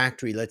your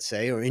factory, let's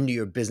say, or into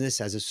your business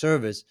as a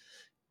service,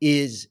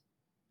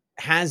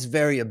 has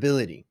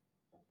variability,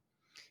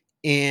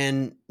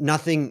 and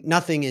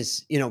nothing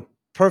is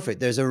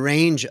perfect. There's a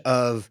range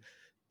of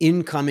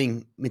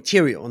incoming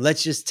material, and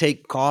let's just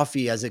take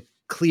coffee as a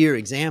clear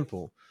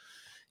example.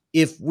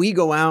 If we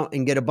go out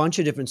and get a bunch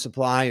of different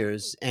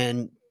suppliers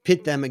and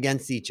pit them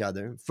against each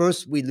other,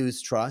 first we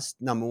lose trust,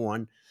 number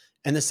one.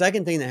 And the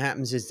second thing that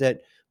happens is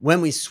that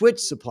when we switch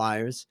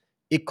suppliers,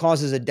 it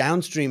causes a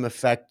downstream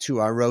effect to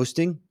our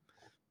roasting,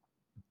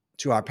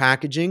 to our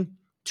packaging,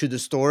 to the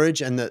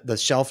storage and the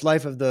shelf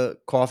life of the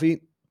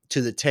coffee,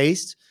 to the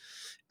taste,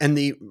 and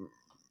the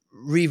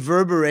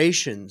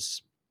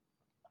reverberations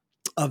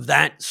of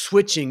that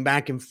switching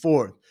back and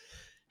forth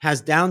has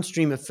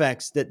downstream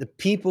effects that the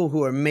people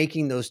who are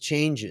making those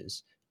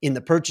changes in the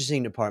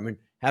purchasing department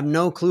have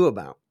no clue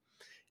about.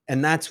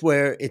 And that's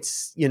where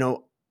it's,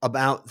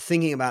 about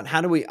thinking about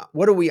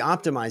what are we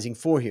optimizing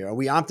for here? Are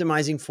we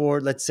optimizing for,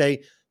 let's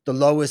say, the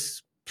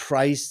lowest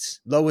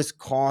priced, lowest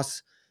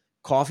cost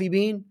coffee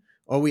bean?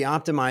 Or are we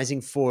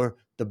optimizing for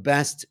the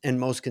best and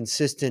most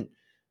consistent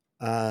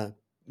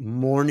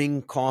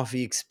morning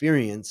coffee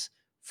experience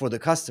for the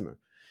customer?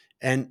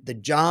 And the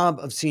job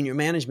of senior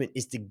management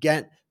is to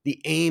get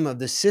the aim of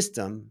the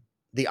system,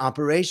 the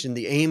operation,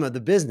 the aim of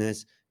the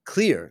business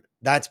clear.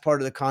 That's part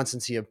of the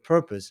constancy of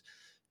purpose.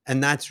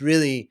 And that's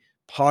really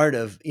part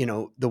of,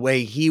 the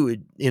way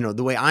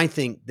the way I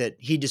think that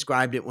he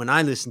described it when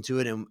I listened to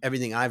it and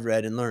everything I've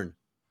read and learned.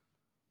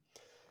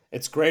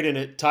 It's great, and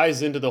it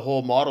ties into the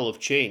whole model of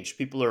change.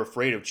 People are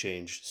afraid of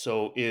change.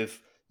 So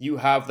if you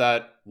have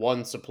that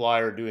one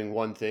supplier doing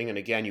one thing, and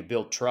again, you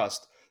build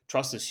trust,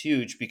 trust is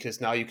huge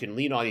because now you can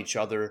lean on each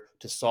other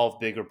to solve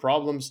bigger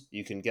problems.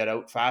 You can get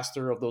out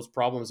faster of those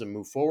problems and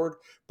move forward.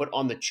 But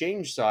on the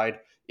change side,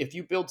 if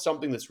you build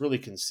something that's really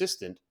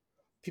consistent,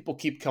 people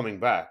keep coming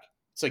back.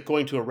 It's like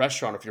going to a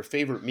restaurant. If your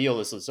favorite meal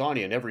is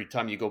lasagna and every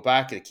time you go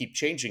back and keep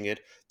changing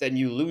it, then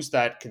you lose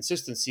that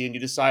consistency and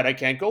you decide I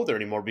can't go there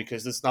anymore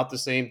because it's not the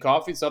same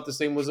coffee, it's not the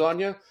same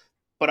lasagna.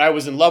 But I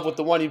was in love with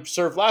the one you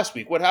served last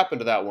week. What happened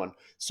to that one?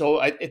 So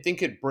I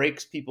think it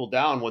breaks people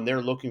down when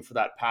they're looking for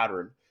that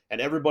pattern. And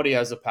everybody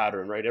has a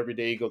pattern, right? Every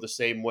day you go the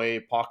same way,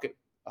 pocket,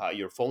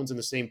 your phone's in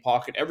the same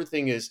pocket.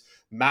 Everything is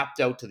mapped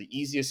out to the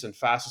easiest and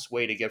fastest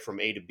way to get from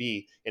A to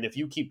B. And if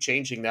you keep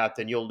changing that,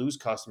 then you'll lose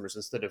customers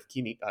instead of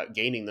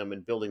gaining them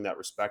and building that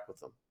respect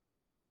with them.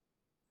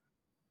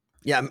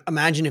 Yeah,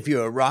 imagine if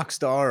you're a rock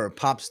star or a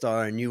pop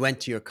star and you went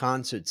to your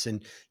concerts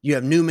and you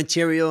have new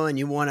material and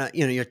you want to,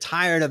 you're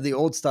tired of the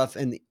old stuff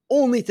and the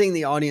only thing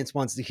the audience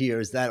wants to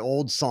hear is that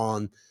old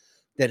song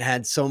that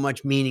had so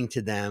much meaning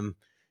to them,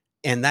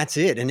 and that's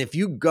it. And if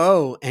you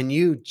go and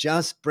you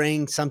just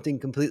bring something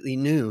completely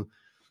new,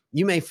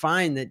 you may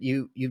find that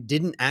you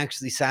didn't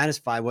actually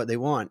satisfy what they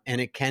want,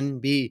 and it can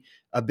be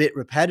a bit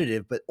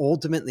repetitive, but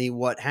ultimately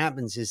what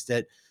happens is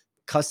that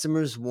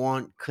customers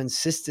want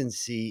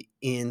consistency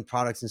in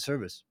products and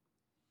service.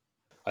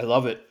 I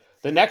love it.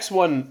 The next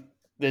one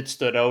that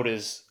stood out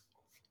is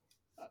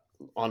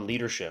on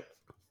leadership.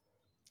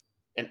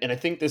 And I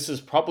think this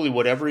is probably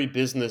what every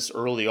business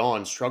early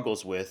on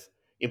struggles with,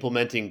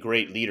 implementing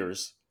great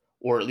leaders,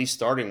 or at least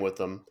starting with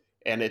them.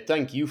 And I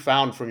think you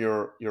found from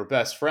your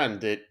best friend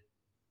that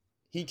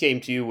he came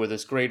to you with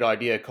this great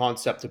idea,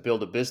 concept to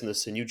build a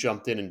business, and you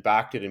jumped in and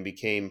backed it and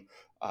became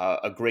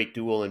a great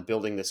duel in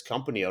building this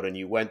company out. And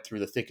you went through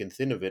the thick and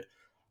thin of it.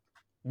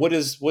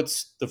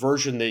 What's the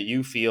version that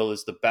you feel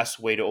is the best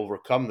way to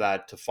overcome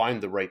that, to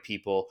find the right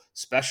people,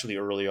 especially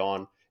early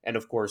on, and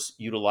of course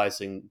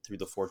utilizing through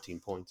the 14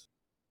 points?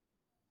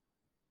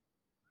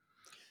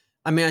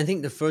 I mean, I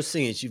think the first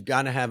thing is you've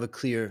got to have a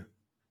clear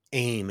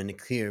aim and a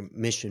clear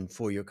mission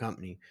for your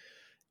company.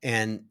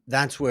 And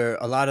that's where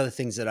a lot of the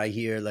things that I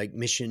hear, like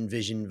mission,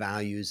 vision,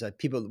 values,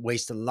 people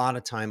waste a lot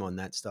of time on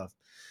that stuff.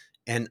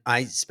 And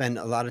I spend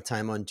a lot of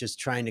time on just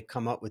trying to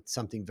come up with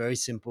something very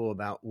simple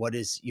about what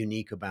is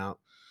unique about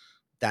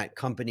that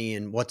company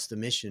and what's the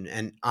mission.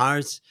 And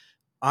ours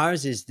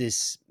is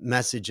this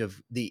message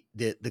of the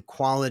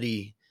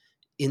quality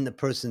in the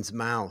person's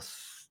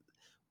mouth,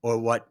 or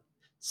what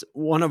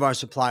one of our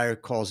supplier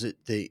calls it,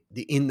 the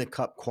in the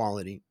cup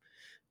quality.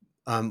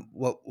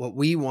 What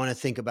we want to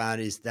think about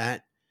is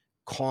that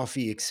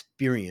coffee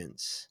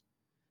experience.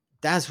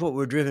 That's what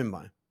we're driven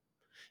by.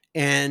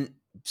 And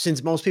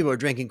since most people are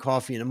drinking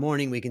coffee in the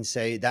morning, we can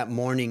say that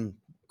morning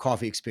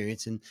coffee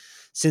experience. And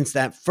since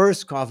that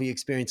first coffee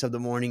experience of the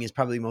morning is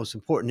probably most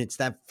important, it's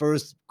that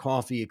first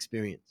coffee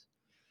experience.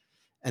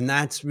 And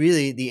that's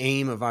really the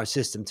aim of our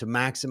system, to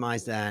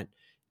maximize that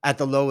at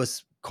the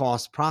lowest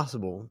cost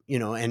possible,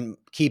 and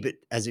keep it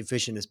as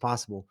efficient as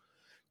possible.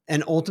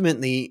 And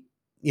ultimately,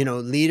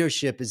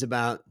 leadership is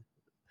about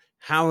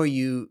how are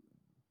you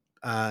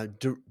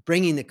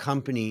bringing the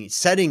company,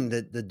 setting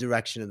the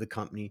direction of the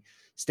company,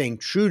 staying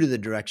true to the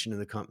direction of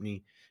the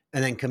company,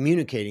 and then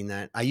communicating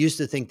that. I used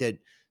to think that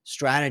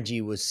strategy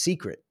was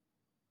secret,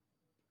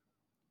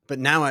 but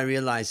now I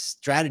realize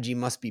strategy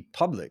must be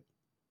public.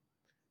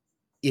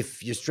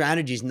 If your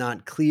strategy is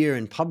not clear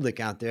and public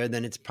out there,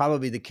 then it's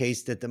probably the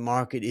case that the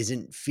market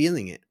isn't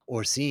feeling it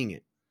or seeing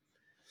it.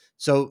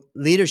 So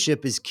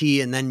leadership is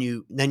key, and then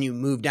you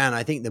move down.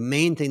 I think the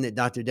main thing that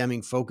Dr.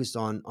 Deming focused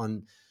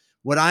on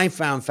what I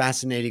found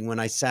fascinating when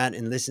I sat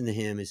and listened to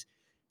him is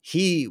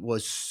he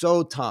was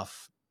so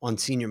tough on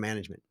senior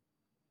management.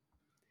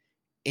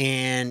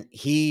 And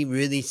he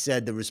really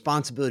said the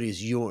responsibility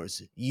is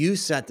yours. You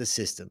set the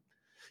system.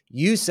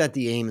 You set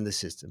the aim of the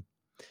system.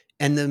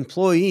 And the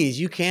employees,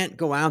 you can't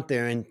go out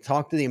there and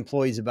talk to the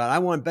employees about, I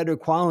want better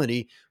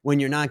quality,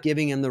 when you're not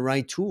giving them the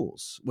right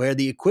tools, where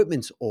the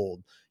equipment's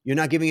old. You're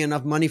not giving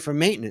enough money for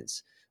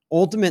maintenance.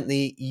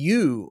 Ultimately,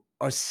 you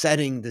are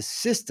setting the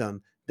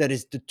system that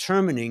is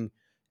determining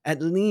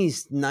at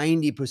least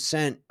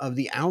 90% of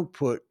the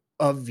output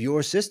of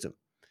your system.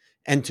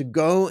 And to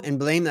go and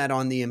blame that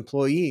on the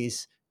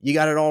employees, you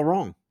got it all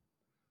wrong.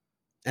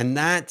 And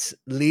that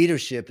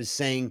leadership is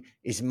saying,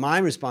 it's my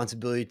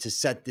responsibility to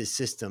set this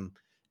system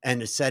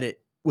and to set it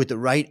with the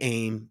right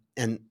aim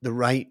and the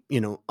right,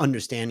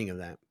 understanding of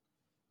that.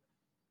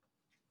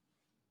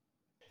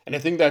 And I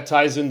think that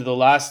ties into the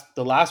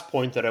last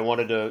point that I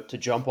wanted to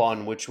jump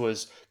on, which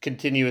was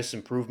continuous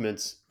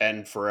improvements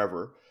and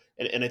forever.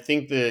 And I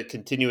think the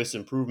continuous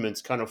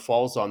improvements kind of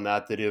falls on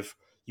that if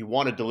you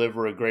want to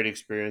deliver a great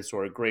experience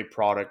or a great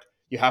product,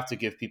 you have to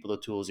give people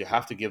the tools. You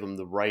have to give them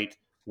the right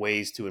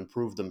ways to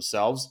improve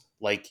themselves,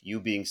 like you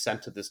being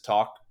sent to this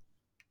talk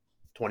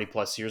 20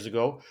 plus years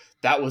ago.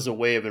 That was a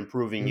way of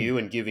improving Mm. you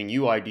and giving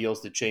you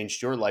ideals that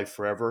changed your life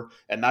forever.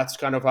 And that's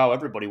kind of how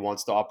everybody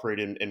wants to operate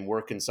and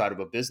work inside of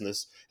a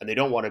business. And they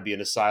don't want to be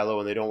in a silo,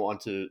 and they don't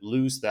want to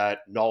lose that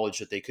knowledge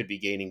that they could be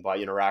gaining by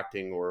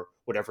interacting or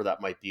whatever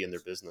that might be in their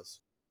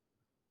business.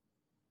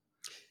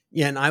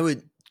 Yeah, and I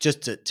would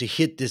just to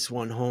hit this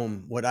one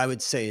home, what I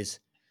would say is,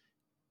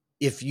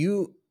 if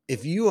you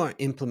are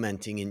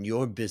implementing in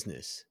your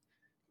business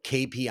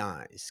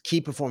KPIs,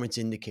 key performance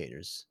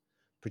indicators,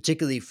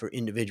 particularly for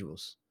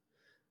individuals.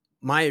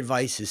 My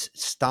advice is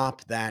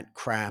stop that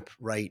crap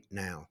right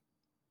now.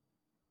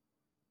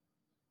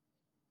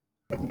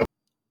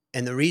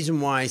 And the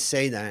reason why I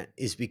say that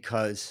is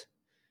because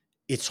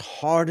it's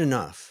hard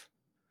enough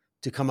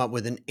to come up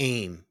with an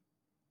aim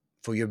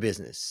for your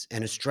business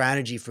and a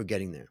strategy for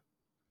getting there.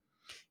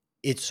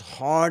 It's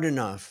hard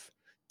enough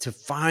to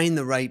find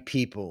the right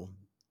people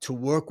to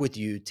work with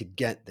you to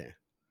get there.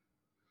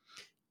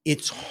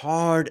 It's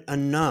hard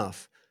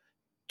enough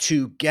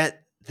to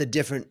get the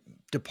different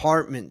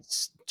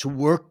departments to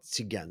work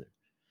together.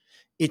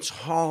 It's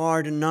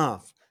hard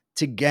enough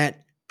to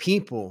get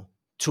people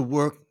to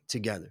work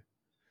together.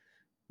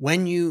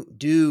 When you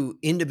do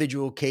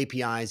individual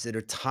KPIs that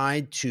are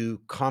tied to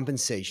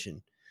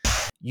compensation,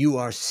 you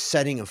are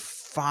setting a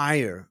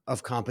fire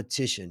of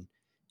competition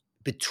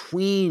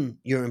between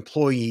your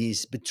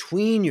employees,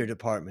 between your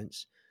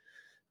departments,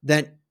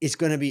 that is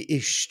going to be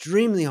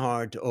extremely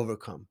hard to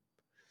overcome.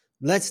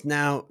 Let's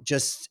now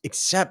just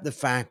accept the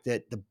fact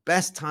that the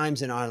best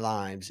times in our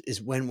lives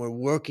is when we're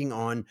working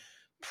on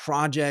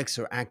projects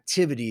or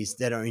activities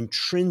that are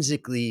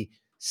intrinsically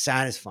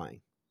satisfying,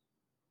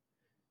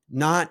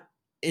 not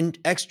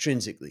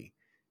extrinsically.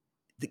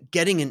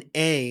 Getting an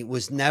A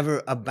was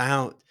never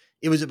about,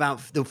 it was about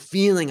the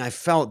feeling I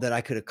felt that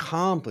I could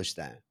accomplish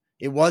that.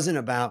 It wasn't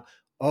about,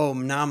 oh,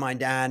 now my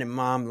dad and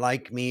mom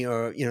like me,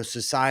 or,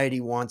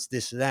 society wants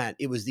this or that.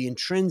 It was the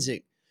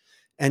intrinsic.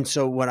 And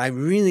so what I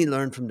really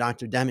learned from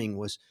Dr. Deming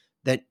was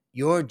that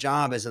your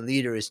job as a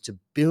leader is to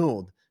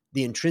build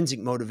the intrinsic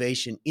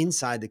motivation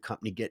inside the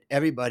company, get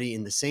everybody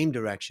in the same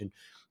direction,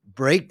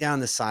 break down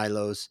the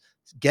silos,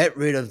 get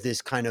rid of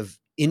this kind of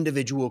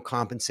individual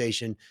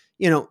compensation.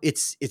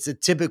 It's a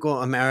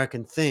typical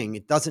American thing.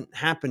 It doesn't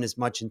happen as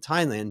much in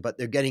Thailand, but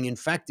they're getting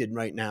infected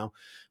right now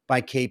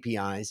by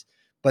KPIs.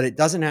 But it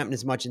doesn't happen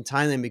as much in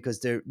Thailand because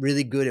they're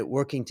really good at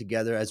working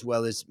together, as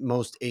well as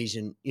most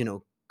Asian,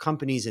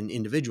 companies and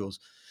individuals.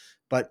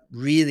 But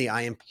really,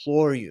 I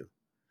implore you,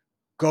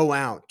 go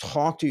out,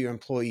 talk to your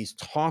employees,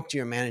 talk to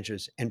your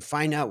managers, and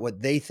find out what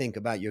they think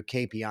about your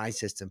KPI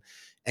system.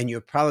 And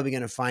you're probably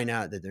going to find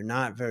out that they're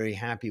not very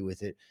happy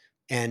with it.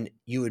 And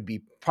you would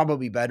be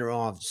probably better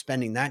off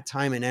spending that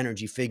time and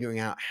energy figuring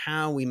out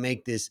how we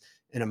make this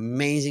an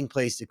amazing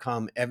place to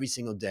come every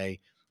single day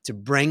to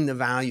bring the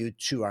value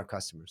to our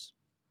customers.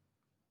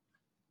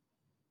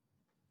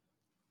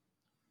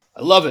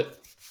 I love it.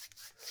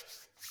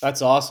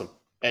 That's awesome.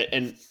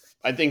 And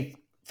I think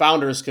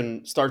founders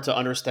can start to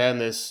understand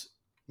this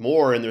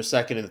more in their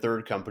second and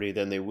third company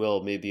than they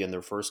will maybe in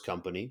their first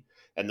company.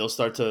 And they'll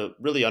start to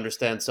really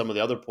understand some of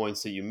the other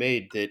points that you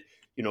made, that,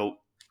 you know,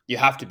 you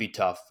have to be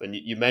tough. And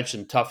you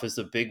mentioned tough is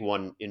a big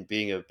one in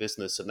being a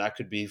business. And that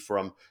could be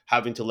from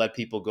having to let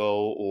people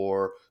go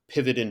or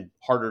pivot in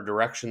harder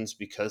directions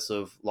because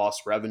of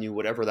lost revenue,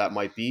 whatever that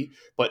might be.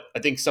 But I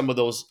think some of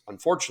those,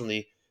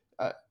 unfortunately,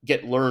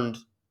 get learned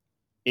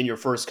in your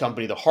first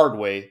company the hard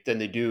way than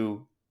they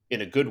do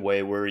in a good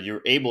way, where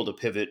you're able to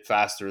pivot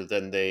faster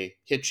than they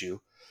hit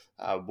you.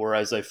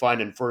 Whereas I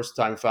find in first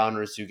time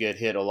founders, you get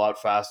hit a lot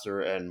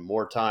faster and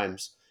more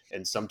times,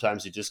 and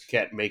sometimes you just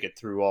can't make it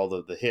through all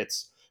the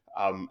hits.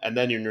 And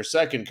then in your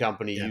second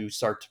company, Yeah. you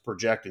start to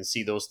project and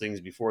see those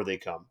things before they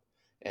come.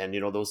 And,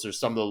 you know, those are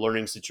some of the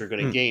learnings that you're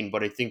going to Mm. gain.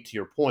 But I think to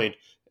your point,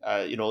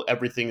 you know,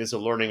 everything is a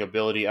learning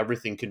ability.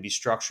 Everything can be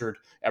structured.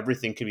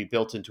 Everything can be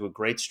built into a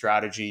great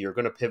strategy. You're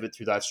going to pivot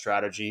through that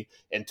strategy,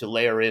 and to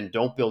layer in,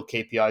 don't build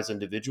KPIs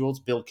individuals,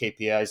 build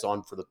KPIs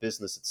on for the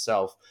business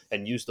itself,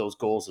 and use those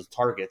goals as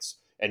targets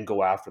and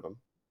go after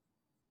them.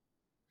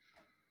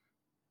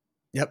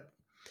 Yep.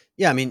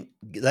 Yeah. I mean,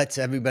 let's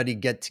everybody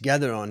get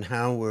together on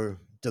how we're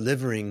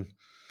delivering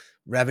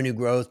revenue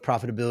growth,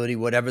 profitability,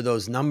 whatever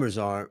those numbers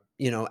are,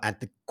 at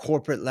the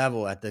corporate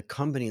level, at the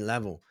company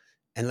level.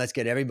 And let's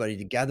get everybody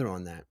together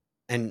on that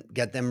and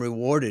get them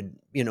rewarded,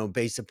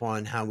 based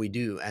upon how we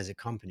do as a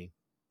company.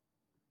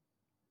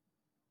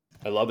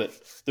 I love it.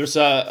 There's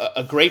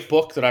a great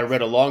book that I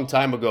read a long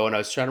time ago, and I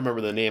was trying to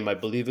remember the name. I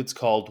believe it's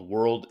called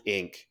World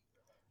Inc.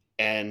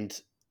 And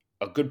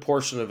a good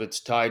portion of it's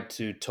tied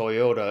to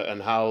Toyota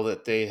and how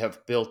that they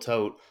have built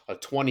out a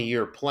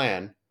 20-year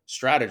plan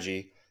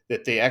strategy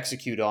that they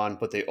execute on,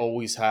 but they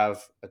always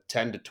have a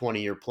 10 to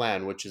 20-year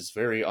plan, which is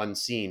very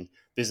unseen.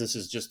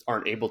 Businesses just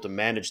aren't able to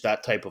manage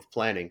that type of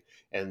planning,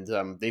 and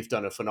they've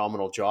done a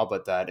phenomenal job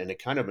at that. And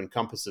it kind of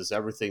encompasses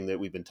everything that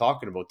we've been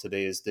talking about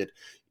today, is that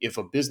if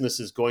a business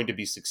is going to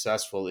be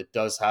successful, it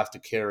does have to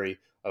carry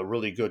a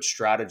really good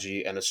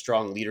strategy and a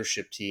strong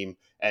leadership team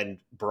and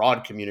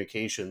broad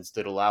communications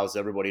that allows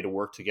everybody to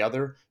work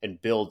together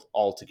and build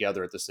all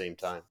together at the same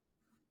time.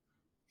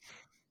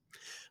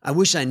 I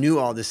wish I knew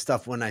all this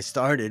stuff when we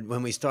started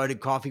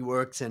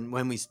CoffeeWORKS, and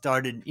when we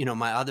started,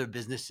 my other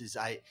businesses.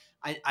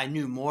 I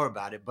knew more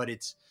about it, but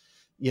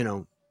you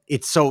know,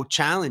 it's so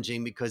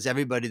challenging because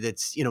everybody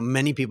that's,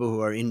 many people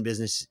who are in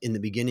business in the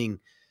beginning,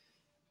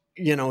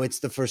 it's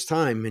the first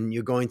time and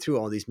you're going through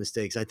all these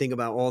mistakes. I think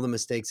about all the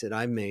mistakes that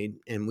I've made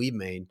and we've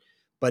made,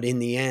 but in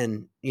the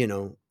end,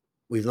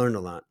 we've learned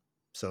a lot.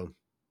 So,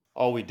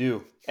 All we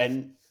do.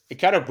 And it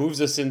kind of moves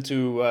us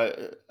into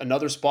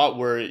another spot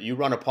where you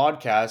run a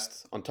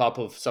podcast on top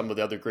of some of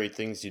the other great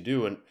things you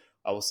do. And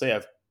I will say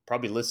I've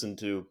probably listened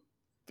to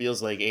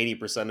feels like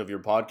 80% of your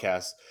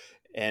podcasts.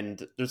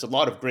 And there's a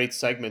lot of great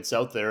segments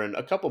out there, and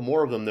a couple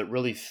more of them that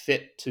really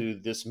fit to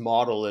this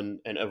model and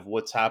of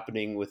what's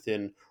happening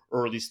within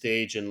early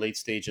stage and late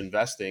stage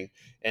investing.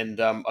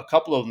 And a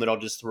couple of them that I'll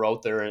just throw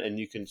out there, and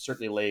you can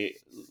certainly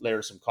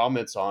layer some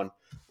comments on,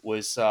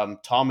 was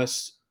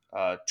Thomas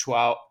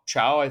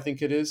Chow, I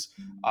think it is,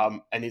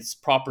 and its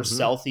proper Hmm.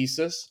 sell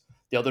thesis.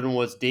 The other one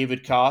was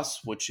David Koss,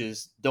 which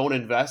is don't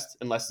invest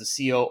unless the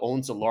CEO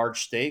owns a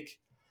large stake.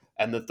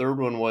 And the third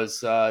one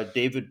was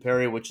David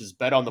Perry, which is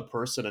bet on the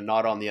person and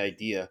not on the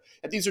idea.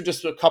 And these are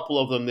just a couple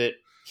of them that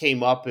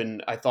came up.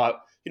 And I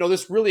thought,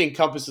 this really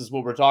encompasses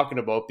what we're talking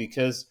about,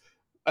 because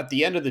at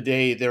the end of the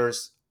day,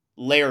 there's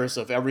layers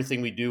of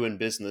everything we do in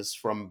business,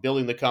 from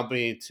building the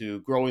company to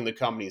growing the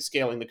company,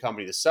 scaling the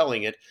company to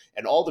selling it,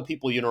 and all the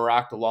people you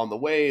interact along the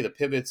way, the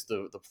pivots,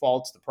 the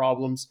faults, the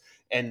problems,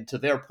 and to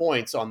their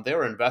points on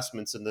their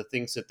investments and the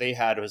things that they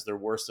had as their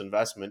worst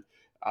investment.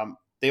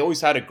 They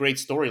always had a great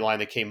storyline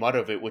that came out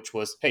of it, which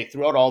was, hey,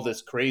 throughout all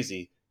this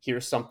crazy,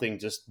 here's something,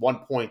 just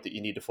one point that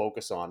you need to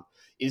focus on.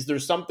 Is there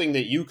something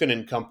that you can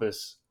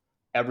encompass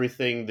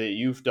everything that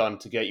you've done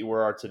to get you where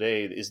you are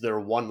today? Is there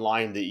one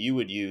line that you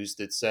would use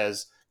that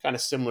says, kind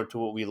of similar to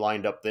what we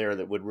lined up there,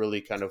 that would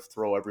really kind of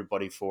throw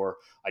everybody for,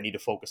 I need to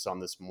focus on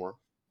this more?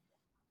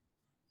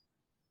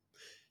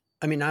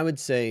 I mean, I would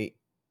say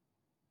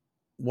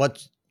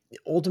what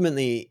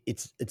ultimately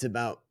it's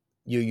about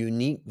your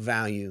unique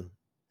value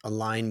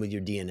aligned with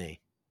your DNA.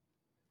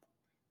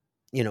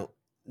 You know,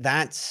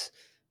 that's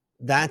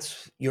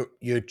that's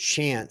your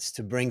chance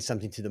to bring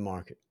something to the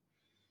market.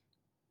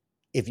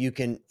 If you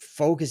can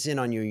focus in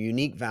on your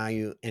unique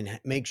value and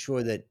make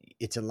sure that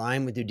it's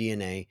aligned with your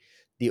DNA,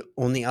 the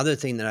only other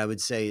thing that I would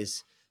say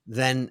is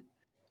then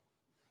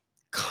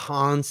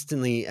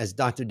constantly, as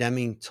Dr.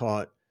 Deming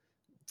taught,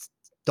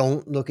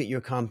 don't look at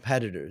your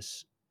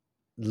competitors,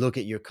 look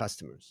at your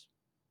customers.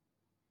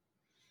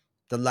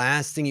 The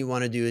last thing you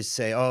want to do is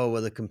say, oh,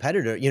 well, the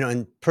competitor,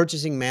 and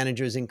purchasing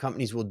managers in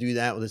companies will do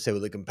that. Well, they say,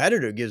 well, the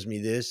competitor gives me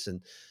this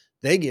and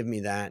they give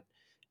me that.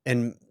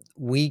 And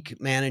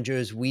weak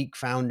managers, weak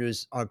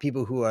founders are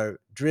people who are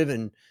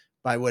driven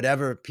by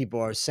whatever people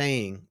are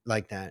saying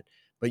like that.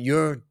 But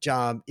your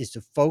job is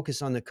to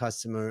focus on the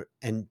customer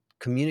and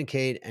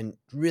communicate and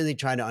really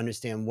try to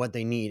understand what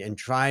they need and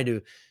try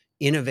to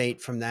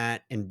innovate from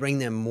that and bring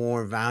them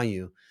more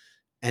value.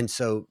 And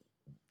so,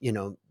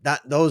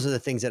 that those are the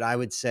things that I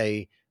would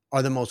say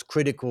are the most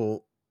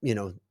critical,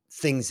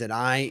 things that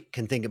I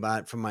can think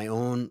about from my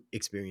own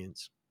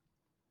experience.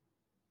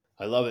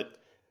 I love it.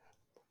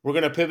 We're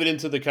going to pivot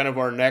into the kind of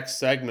our next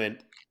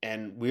segment,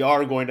 and we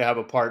are going to have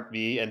a part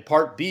B, and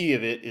part B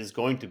of it is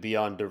going to be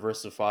on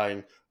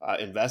diversifying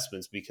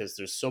investments, because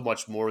there's so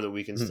much more that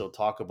we can Mhm. still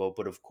talk about.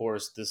 But of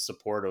course, this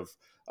support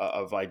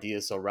of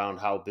ideas around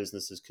how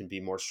businesses can be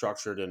more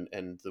structured,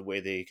 and the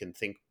way they can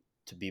think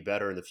to be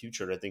better in the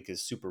future, I think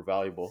is super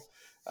valuable.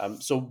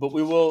 But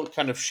we will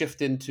kind of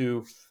shift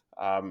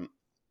um,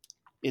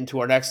 into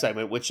our next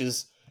segment, which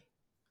is,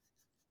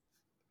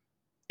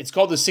 it's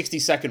called the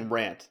 60-second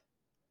rant.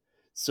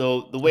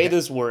 So the way Okay.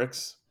 this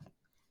works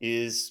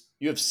is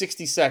you have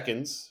 60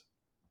 seconds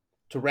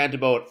to rant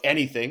about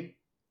anything.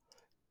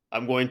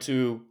 I'm going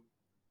to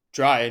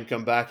try and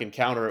come back and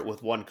counter it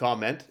with one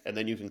comment, and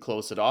then you can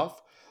close it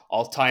off.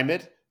 I'll time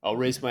it. I'll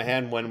raise my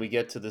hand when we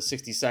get to the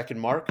 60-second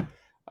mark.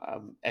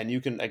 And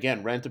you can,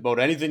 again, rant about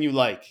anything you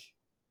like.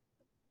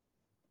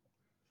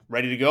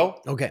 Ready to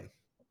go? Okay.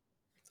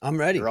 I'm You're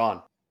ready.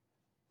 on.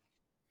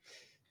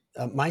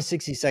 My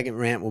 60-second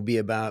rant will be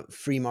about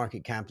free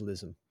market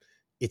capitalism.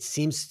 It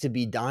seems to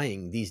be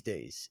dying these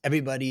days.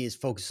 Everybody is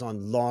focused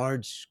on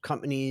large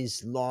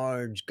companies,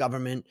 large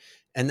government,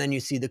 and then you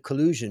see the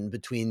collusion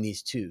between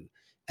these two.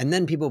 And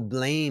then people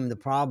blame the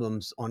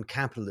problems on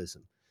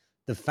capitalism.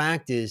 The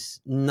fact is,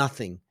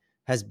 nothing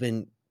has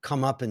been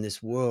come up in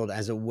this world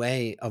as a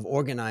way of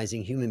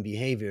organizing human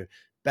behavior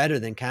better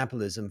than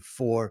capitalism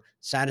for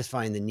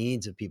satisfying the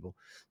needs of people.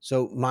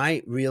 So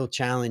my real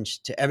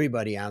challenge to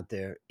everybody out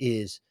there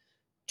is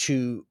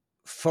to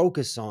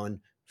focus on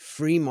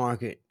free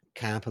market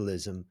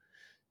capitalism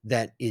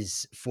that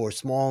is for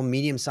small,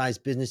 medium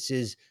sized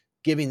businesses,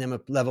 giving them a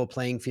level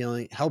playing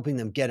field, helping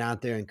them get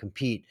out there and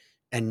compete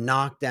and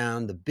knock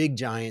down the big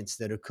giants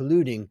that are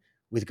colluding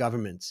with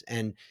governments.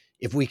 And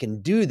if we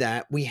can do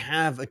that, we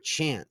have a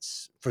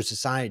chance for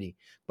society.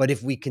 But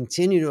if we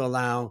continue to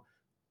allow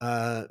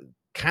uh,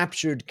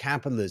 captured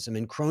capitalism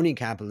and crony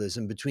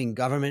capitalism between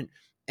government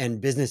and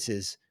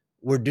businesses,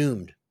 we're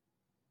doomed.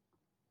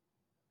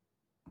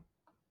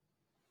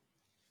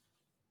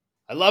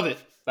 I love it.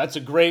 That's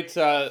a great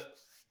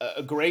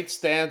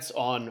stance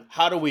on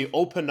how do we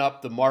open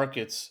up the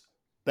markets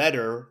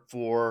better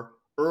for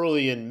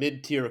early and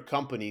mid tier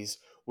companies,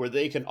 where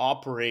they can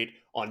operate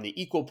on the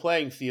equal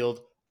playing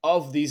field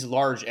of these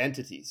large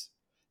entities.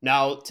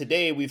 Now,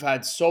 today we've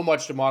had so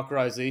much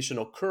democratization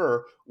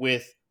occur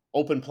with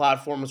open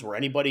platforms where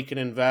anybody can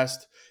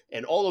invest,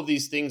 and all of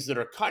these things that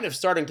are kind of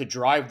starting to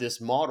drive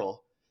this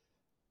model.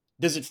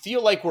 Does it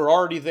feel like we're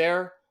already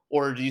there,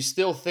 or do you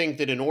still think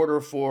that in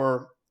order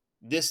for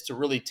this to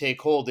really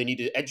take hold, they need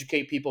to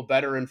educate people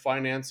better in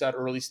finance at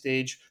early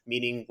stage,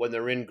 meaning when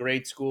they're in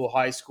grade school,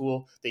 high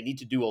school, they need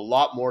to do a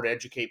lot more to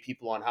educate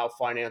people on how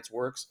finance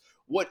works?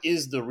 What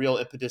is the real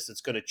impetus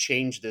that's going to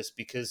change this?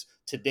 Because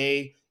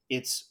today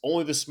it's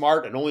only the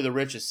smart and only the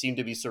richest seem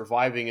to be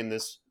surviving in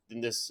this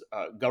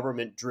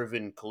government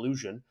driven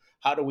collusion.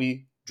 How do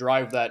we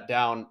drive that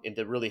down and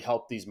to really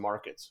help these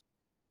markets?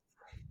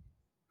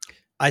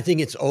 I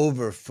think it's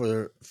over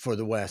for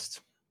the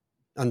West.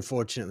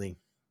 Unfortunately,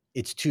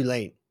 it's too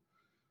late.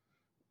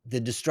 The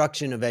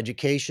destruction of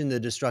education, the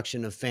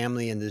destruction of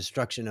family, and the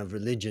destruction of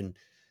religion,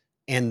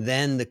 and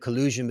then the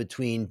collusion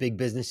between big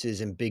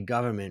businesses and big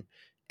government,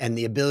 and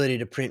the ability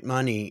to print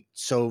money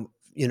so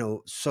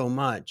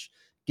much,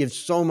 gives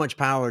so much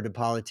power to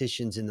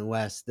politicians in the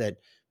West that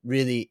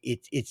really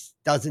it's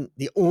doesn't.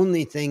 The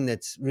only thing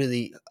that's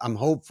really I'm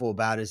hopeful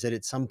about is that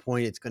at some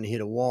point it's going to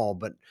hit a wall,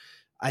 but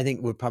I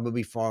think we're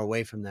probably far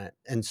away from that.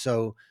 And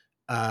so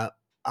uh,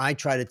 I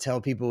try to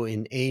tell people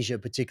in Asia,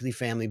 particularly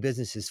family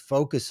businesses,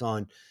 focus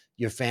on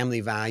your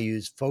family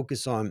values,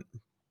 focus on,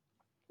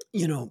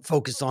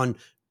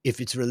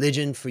 if it's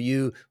religion for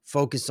you,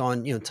 focus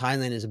on,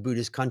 Thailand is a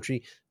Buddhist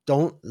country.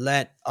 Don't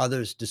let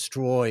others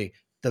destroy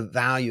the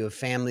value of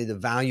family, the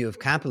value of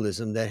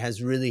capitalism that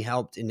has really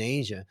helped in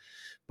Asia.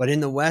 But in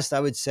the West, I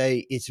would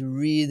say it's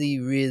really,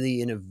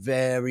 really in a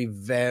very,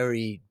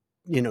 very,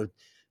 you know,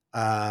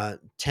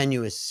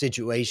 tenuous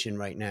situation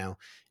right now.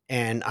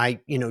 And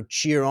I,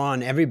 cheer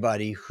on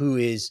everybody who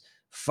is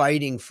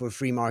fighting for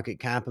free market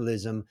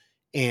capitalism.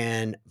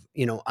 And,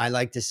 I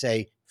like to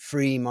say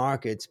free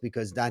markets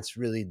because that's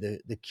really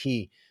the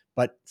key.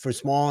 But for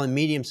small and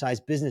medium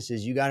sized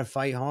businesses, you got to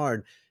fight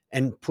hard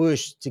and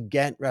push to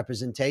get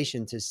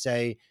representation to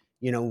say,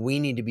 we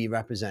need to be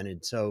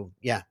represented. So,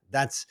 yeah,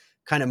 that's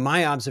kind of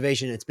my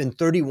observation. It's been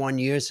 31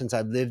 years since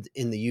I've lived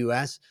in the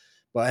US.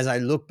 But as I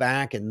look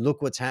back and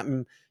look what's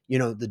happened,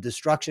 the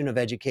destruction of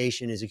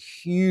education is a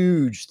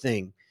huge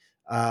thing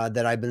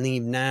that I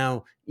believe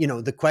now.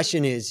 The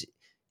question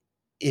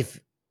if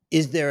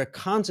is there a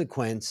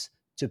consequence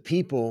to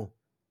people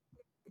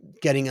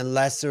getting a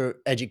lesser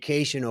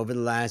education over the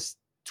last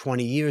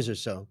 20 years or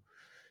so?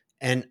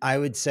 And I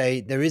would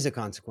say there is a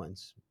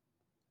consequence,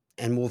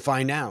 and we'll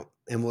find out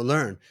and we'll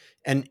learn.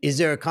 And is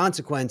there a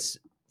consequence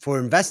for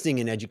investing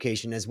in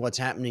education as what's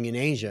happening in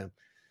Asia?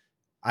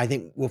 I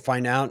think we'll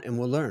find out and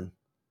we'll learn.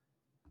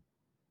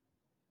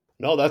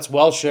 No, that's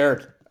well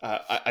shared.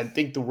 I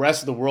think the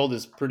rest of the world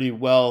is pretty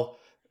well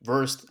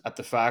versed at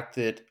the fact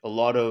that a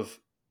lot of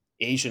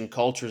Asian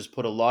cultures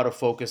put a lot of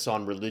focus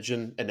on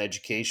religion and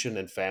education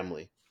and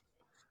family.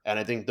 And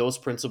I think those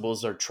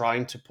principles are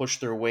trying to push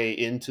their way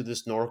into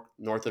this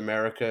North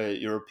America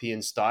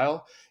European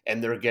style,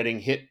 and they're getting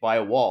hit by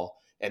a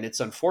wall. And it's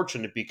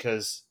unfortunate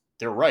because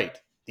they're right.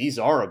 These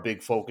are a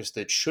big focus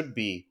that should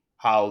be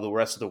how the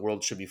rest of the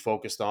world should be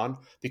focused on,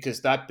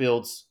 because that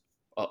builds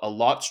a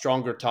lot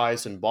stronger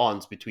ties and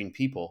bonds between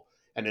people,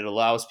 and it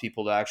allows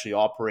people to actually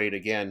operate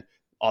again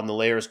on the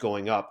layers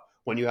going up.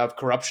 When you have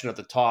corruption at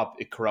the top,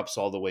 it corrupts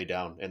all the way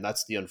down, and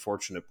that's the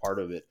unfortunate part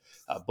of it.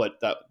 But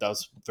that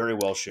was very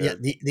well Yeah,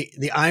 shared.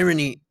 the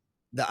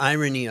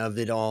irony of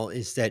it all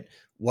is that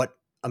what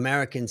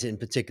Americans in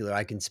particular,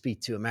 I can speak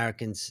to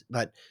Americans,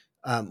 but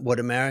what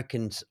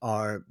Americans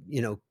are,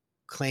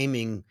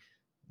 claiming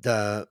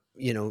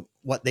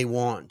what they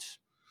want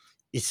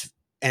is,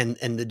 and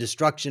the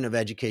destruction of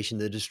education,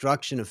 the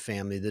destruction of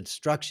family, the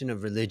destruction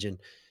of religion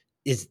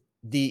is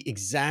the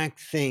exact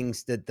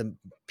things that the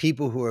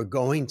people who are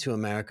going to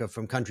America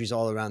from countries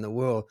all around the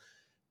world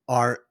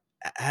are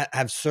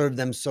have served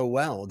them so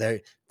well.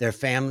 Their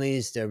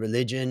families, their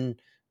religion,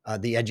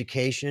 the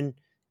education.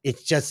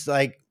 It's just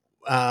like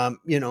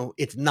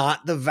it's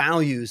not the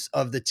values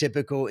of the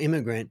typical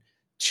immigrant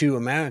to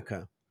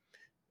America.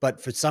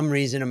 But for some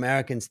reason,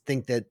 Americans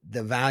think that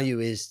the value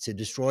is to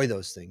destroy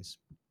those things.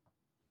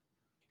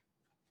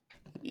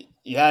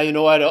 Yeah,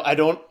 I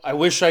don't. I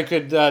wish I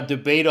could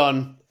debate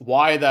on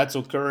why that's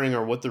occurring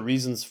or what the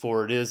reasons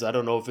for it is. I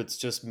don't know if it's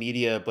just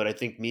media, but I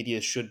think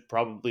media should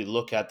probably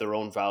look at their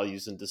own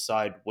values and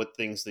decide what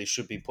things they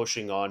should be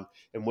pushing on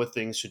and what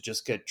things should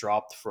just get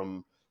dropped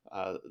from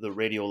the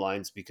radio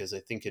lines, because I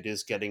think it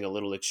is getting a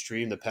little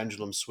extreme. The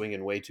pendulum's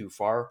swinging way too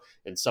far,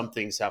 and some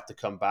things have to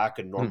come back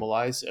and Hmm.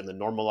 normalize. And the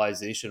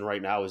normalization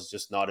right now is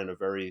just not in a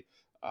very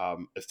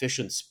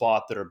efficient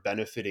spot that are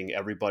benefiting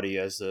everybody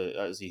as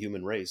a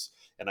human race.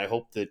 And I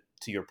hope that,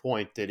 to your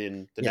point, that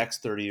in the Yeah.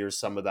 next 30 years,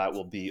 some of that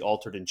will be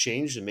altered and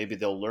changed, and maybe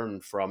they'll learn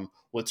from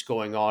what's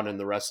going on in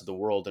the rest of the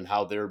world and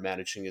how they're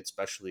managing it,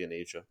 especially in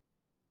Asia.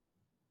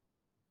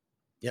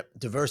 Yep.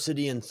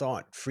 Diversity in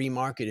thought, free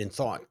market in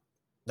thought.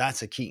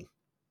 That's a key.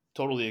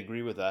 Totally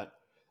agree with that.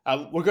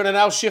 We're going to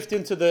now shift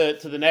into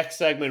the next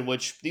segment,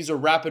 which these are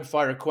rapid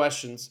fire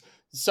questions.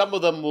 Some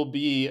of them will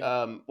be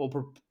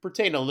will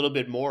pertain a little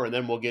bit more, and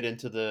then we'll get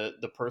into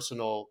the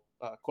personal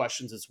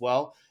questions as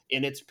well.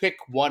 And it's pick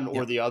one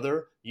or Yep. the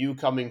other, you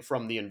coming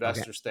from the Okay.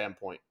 investor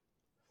standpoint.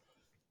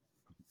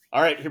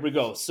 All right, here we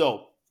go.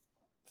 So,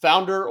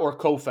 founder or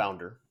co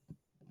founder?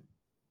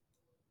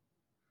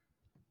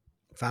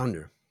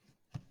 Founder.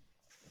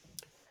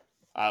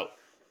 Uh,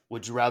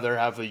 would you rather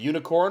have a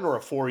unicorn or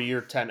a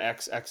 4-year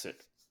 10x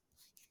exit?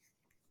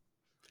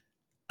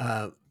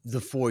 The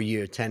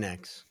 4-year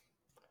 10x.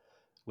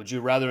 Would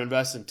you rather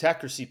invest in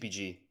tech or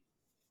CPG?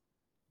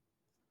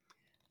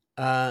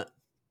 Uh,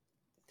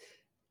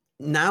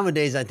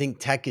 Nowadays, I think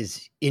tech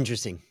is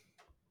interesting.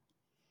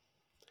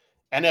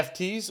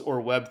 NFTs or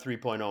Web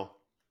 3.0?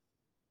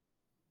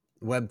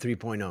 Web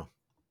 3.0.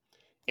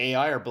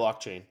 AI or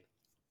blockchain?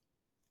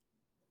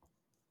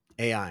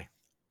 AI.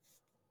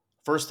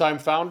 First time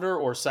founder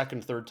or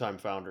second, third time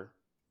founder?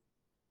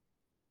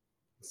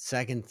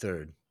 Second,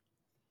 third.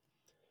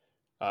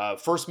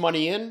 First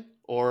money in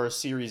or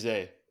Series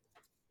A?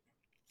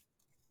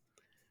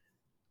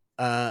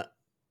 Uh,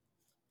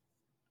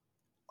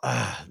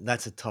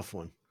 that's a tough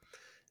one.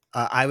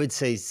 I would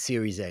say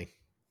Series A.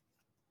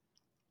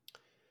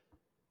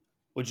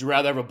 Would you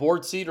rather have a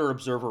board seat or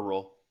observer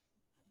role?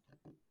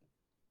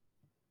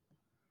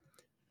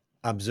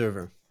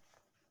 Observer.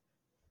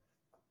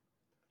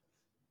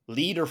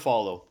 Lead or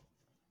follow?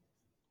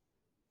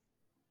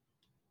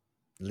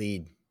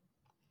 Lead.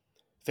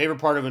 Favorite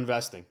part of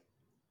investing?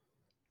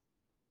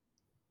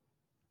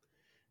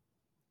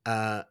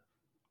 Uh,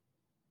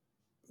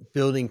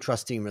 Building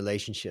trusting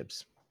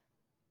relationships.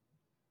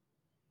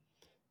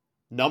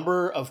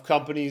 Number of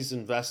companies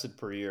invested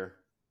per year?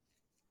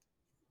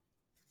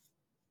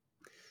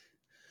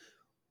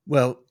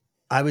 Well,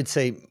 I would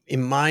say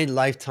in my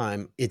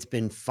lifetime, it's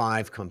been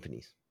 5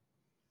 companies.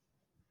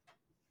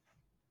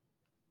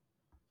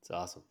 It's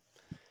awesome.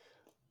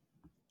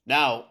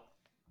 Now,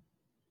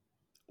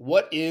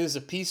 what is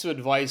a piece of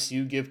advice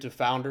you give to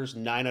founders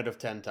 9 out of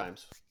 10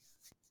 times?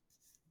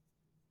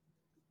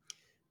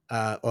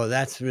 Oh,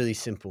 that's really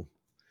simple.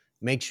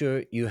 Make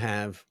sure you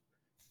have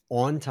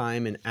on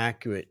time and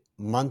accurate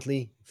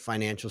monthly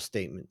financial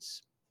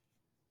statements.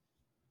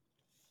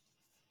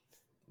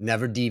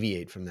 Never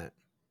deviate from that.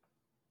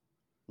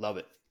 Love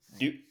it.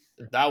 Do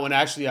that one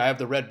actually, I have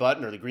the red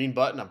button or the green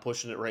button. I'm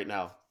pushing it right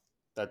now.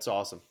 That's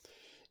awesome.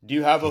 Do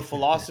you have a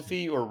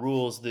philosophy or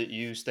rules that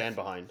you stand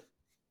behind?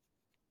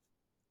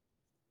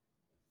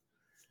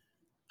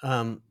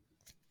 um,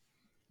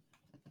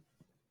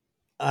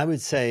 I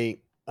would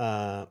say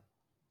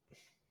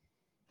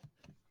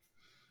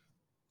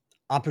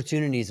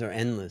opportunities are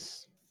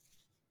endless.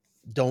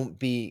 Don't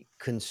be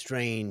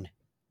constrained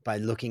by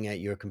looking at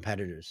your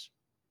competitors.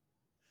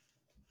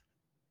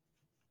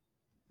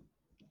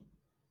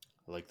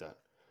 I like that.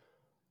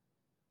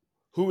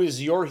 Who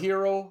is your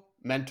hero,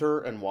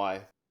 mentor, and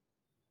why?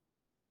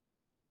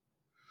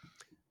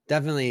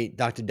 Definitely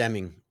Dr.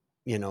 Deming.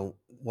 You know,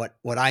 what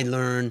I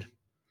learned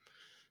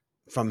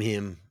from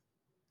him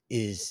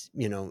is,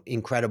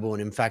 incredible,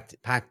 and in fact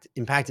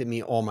impacted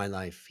me all my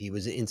life. He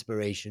was an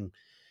inspiration.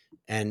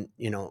 And,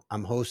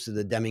 I'm host of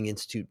the Deming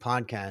Institute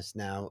podcast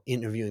now,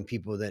 interviewing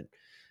people that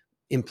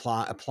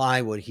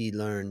apply what he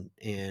learned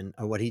and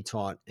or what he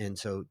taught. And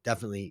so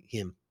definitely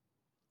him.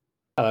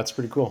 Oh, that's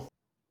pretty cool.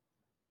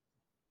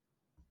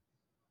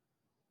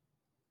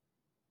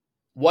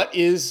 What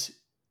is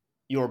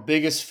your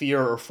biggest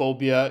fear or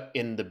phobia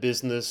in the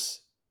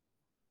business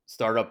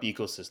startup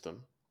ecosystem?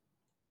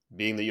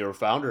 Being that you're a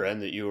founder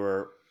and that you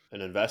are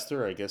an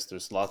investor, I guess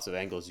there's lots of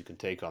angles you can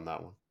take on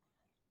that one.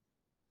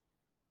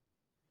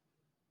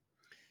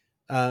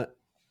 Uh,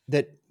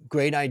 that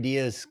great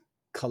ideas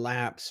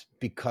collapse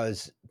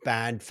because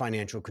bad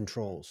financial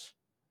controls.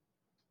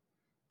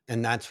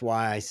 And that's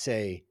why I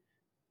say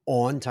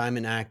on time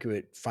and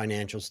accurate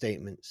financial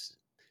statements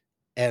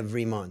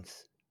every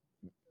month,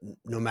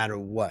 no matter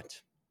what.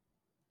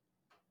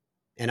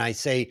 And I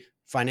say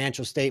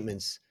financial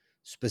statements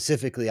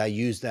specifically, I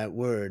use that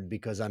word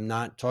because I'm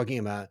not talking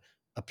about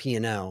a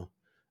P&L.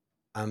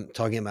 I'm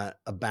talking about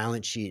a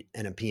balance sheet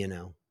and a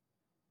P&L.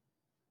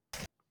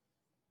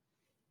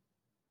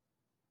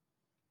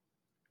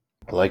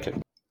 I like it.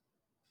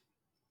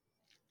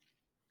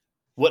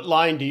 What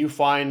line do you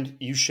find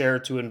you share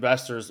to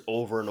investors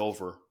over and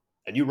over?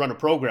 And you run a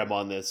program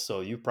on this,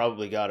 so you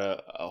probably got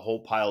a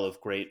whole pile of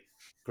great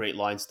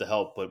lines to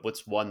help. But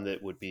what's one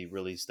that would be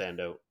really stand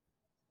out?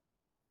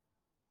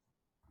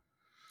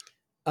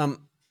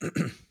 Um,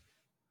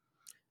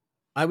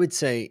 I would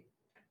say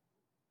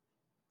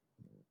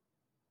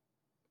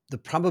the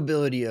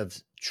probability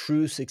of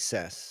true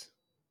success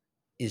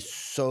is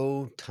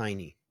so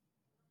tiny.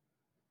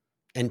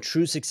 And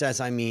true success,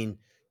 I mean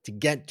to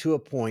get to a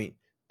point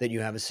that you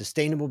have a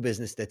sustainable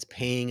business that's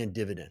paying a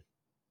dividend.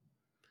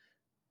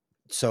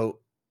 So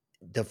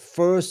the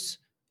first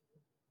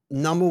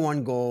number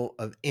one goal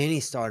of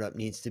any startup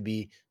needs to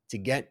be to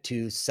get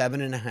to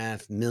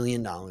 $7.5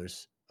 million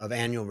of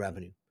annual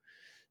revenue.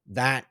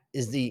 That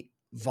is the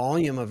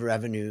volume of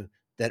revenue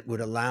that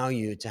would allow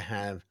you to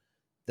have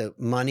the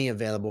money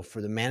available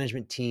for the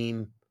management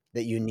team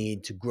that you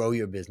need to grow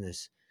your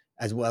business,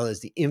 as well as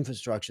the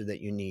infrastructure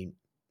that you need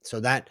So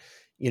that,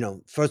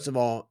 first of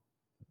all,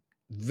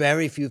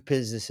 very few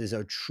businesses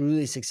are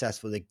truly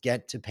successful that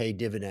get to pay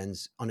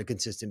dividends on a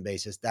consistent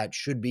basis. That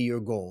should be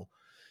your goal.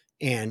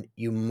 And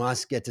you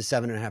must get to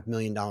 $7.5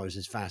 million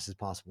as fast as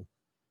possible.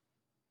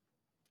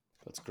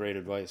 That's great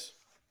advice.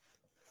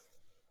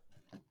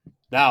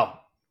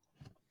 Now,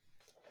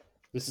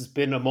 this has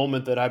been a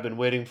moment that I've been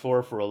waiting for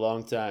a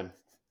long time.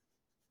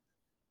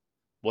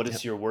 What is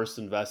Yep. your worst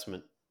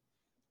investment?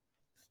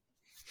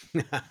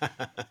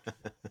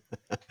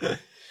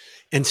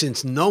 And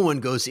since no one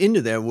goes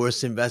into their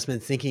worst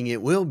investment thinking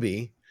it will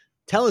be,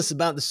 tell us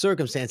about the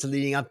circumstance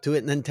leading up to it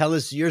and then tell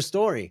us your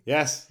story.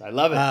 Yes, I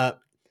love it.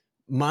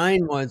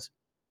 Mine was,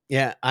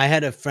 yeah, I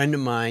had a friend of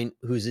mine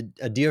who's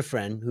a dear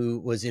friend who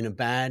was in a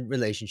bad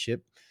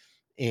relationship,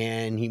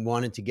 and he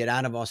wanted to get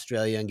out of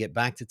Australia and get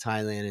back to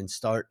Thailand and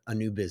start a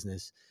new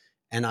business.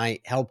 And I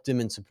helped him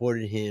and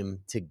supported him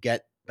to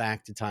get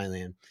back to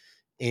Thailand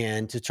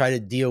and to try to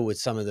deal with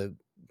some of the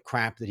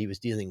crap that he was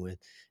dealing with.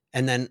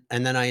 And then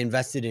I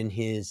invested in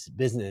his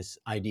business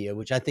idea,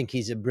 which I think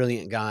he's a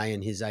brilliant guy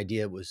and his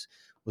idea was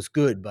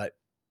good. But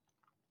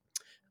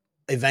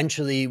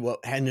eventually what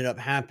ended up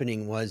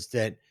happening was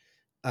that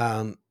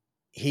um,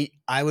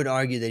 I would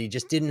argue that he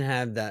just didn't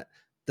have the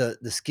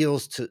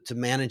skills to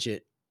manage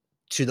it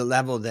to the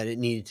level that it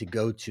needed to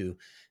go to.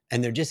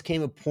 And there just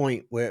came a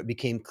point where it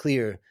became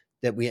clear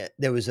that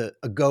there was a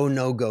go,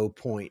 no go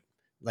point,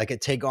 like a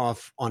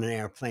takeoff on an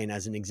airplane,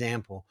 as an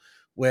example,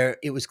 where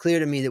it was clear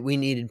to me that we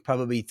needed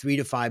probably $3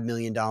 to $5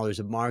 million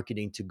of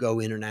marketing to go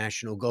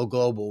international, go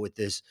global with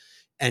this,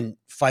 and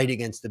fight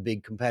against the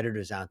big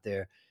competitors out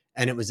there.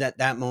 And it was at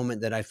that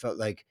moment that I felt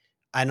like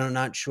I'm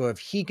not sure if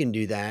he can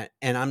do that,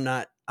 and I'm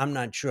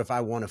not sure if I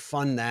want to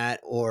fund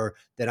that or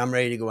that I'm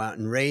ready to go out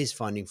and raise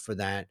funding for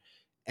that.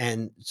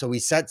 And so we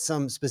set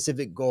some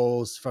specific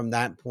goals from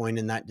that point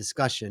in that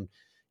discussion.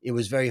 It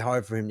was very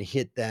hard for him to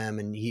hit them,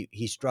 and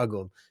he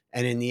struggled.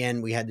 And in the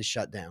end, we had to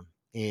shut down.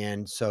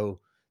 And so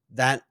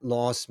that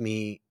lost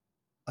me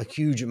a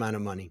huge amount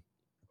of money,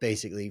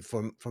 basically,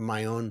 from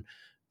my own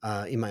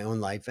in my own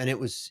life. And it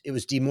was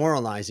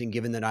demoralizing,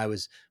 given that I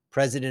was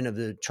president of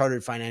the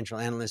Chartered Financial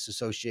Analysts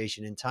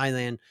Association in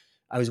Thailand.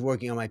 I was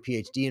working on my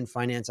PhD in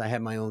finance. I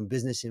had my own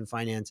business in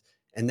finance,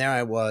 and there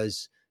I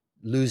was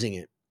losing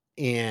it.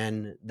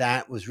 And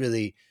that was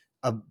really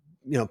a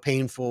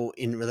painful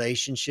in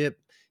relationship,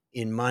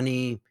 in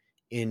money,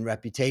 in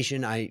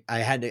reputation. I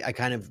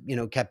kind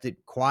of kept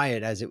it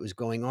quiet as it was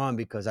going on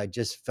because I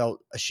just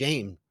felt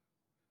ashamed.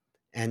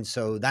 And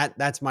so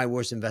that's my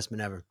worst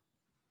investment ever.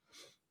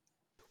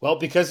 Well,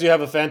 because you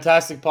have a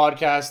fantastic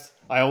podcast,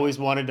 I always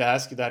wanted to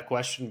ask you that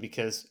question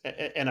because,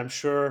 and I'm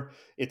sure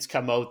it's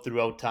come out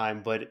throughout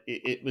time, but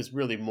it was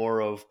really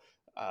more of,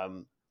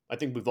 um, I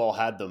think we've all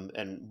had them,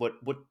 and what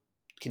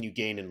can you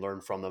gain and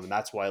learn from them, and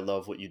that's why I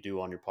love what you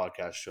do on your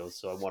podcast show.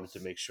 So I wanted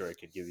to make sure I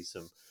could give you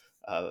some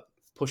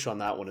push on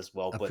that one as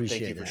well. But thank you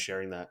Appreciate for that.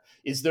 sharing that.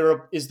 Is there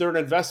an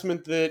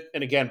investment that,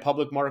 and again,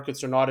 public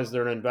markets or not, is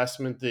there an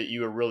investment that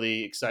you are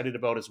really excited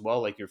about as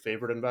well, like your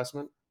favorite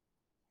investment?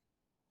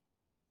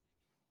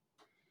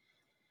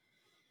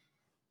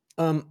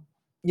 Um,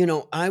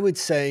 I would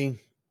say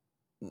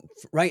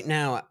right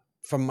now,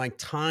 from my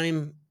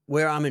time,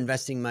 where I'm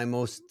investing my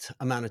most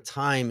amount of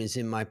time is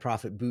in my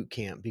profit boot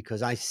camp,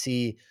 because I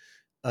see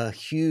a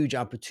huge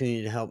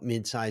opportunity to help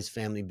mid-sized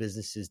family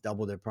businesses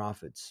double their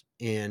profits.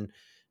 And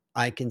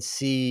I can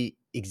see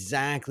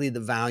exactly the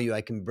value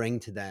I can bring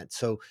to that.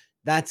 So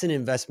that's an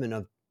investment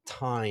of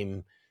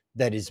time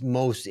that is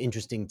most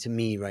interesting to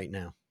me right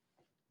now.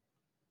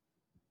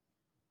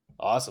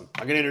 Awesome.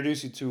 I'm going to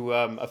introduce you to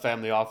a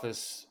family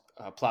office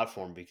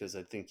platform because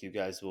I think you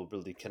guys will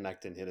really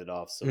connect and hit it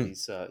off. So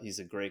Mm, he's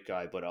a great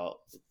guy, but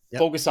I'll yep.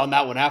 focus on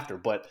that one after.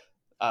 But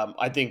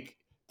I think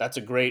that's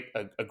a great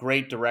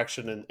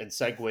direction and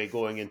segue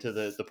going into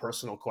the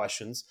personal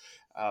questions.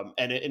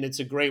 And it's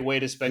a great way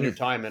to spend your Mm,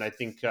 time. And I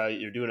think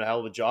you're doing a hell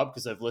of a job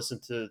because I've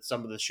listened to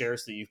some of the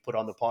shares that you've put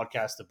on the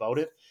podcast about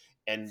it,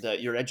 and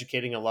you're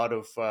educating a lot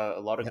of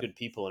yep. good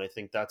people. And I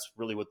think that's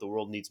really what the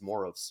world needs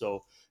more of.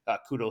 So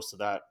kudos to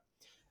that.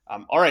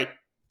 All right,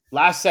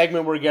 last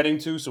segment we're getting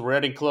to, so we're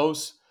getting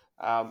close.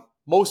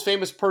 Most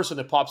famous person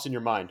that pops in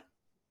your mind.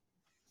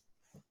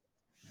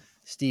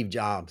 Steve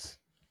Jobs.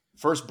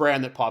 First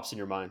brand that pops in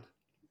your mind.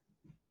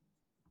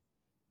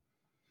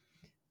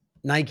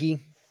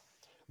 Nike.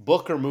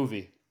 Book or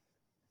movie.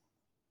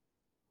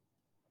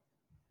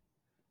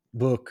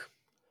 Book.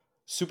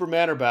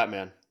 Superman or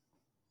Batman.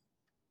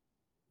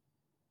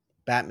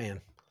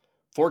 Batman.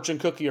 Fortune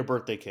cookie or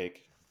birthday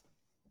cake.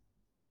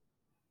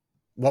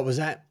 What was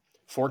that?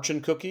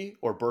 Fortune cookie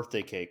or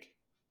birthday cake.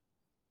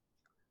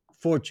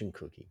 Fortune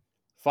cookie.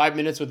 5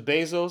 minutes with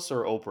Bezos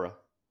or Oprah.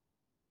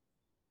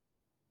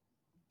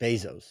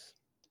 Bezos.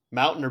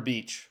 Mountain or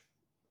beach.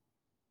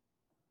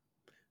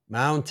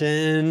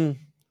 Mountain.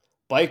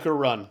 Bike or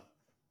run.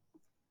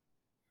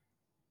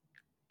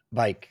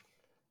 Bike.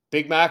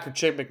 Big Mac or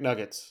Chick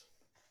McNuggets.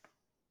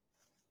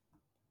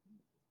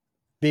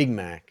 Big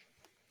Mac.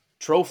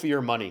 Trophy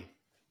or money.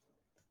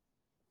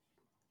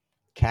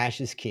 Cash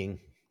is king.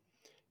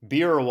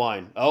 Beer or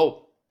wine?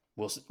 Oh,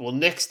 we'll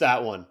nix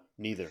that one.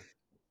 Neither.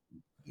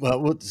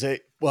 Well,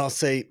 I'll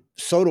say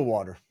soda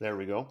water, There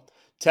we go.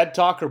 TED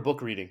Talk or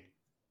book reading?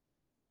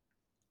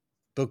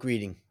 book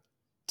reading,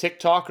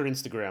 TikTok or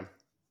Instagram?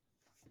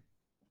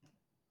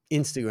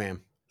 Instagram,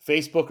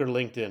 Facebook or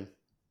LinkedIn?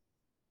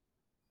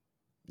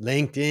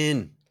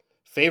 LinkedIn,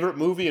 Favorite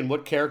movie and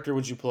what character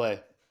would you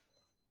play?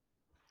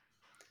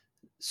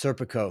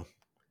 Serpico.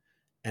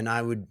 And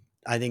I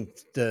think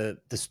the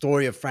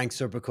story of Frank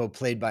Serpico,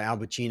 played by Al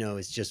Pacino,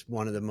 is just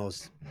one of the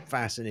most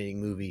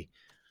fascinating movie.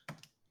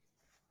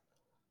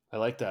 I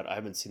like that. I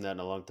haven't seen that in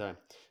a long time.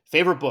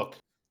 Favorite book?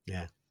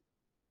 Yeah.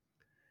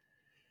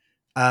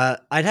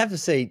 I'd have to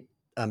say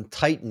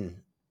Titan,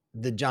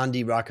 the John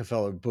D.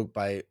 Rockefeller book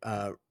by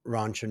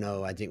Ron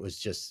Chernow, I think was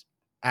just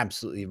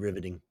absolutely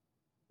riveting.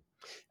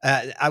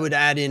 I would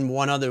add in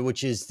one other,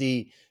 which is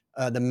the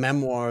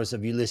memoirs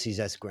of Ulysses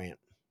S. Grant.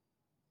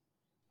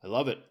 I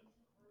love it.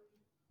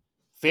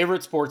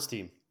 Favorite sports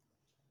team?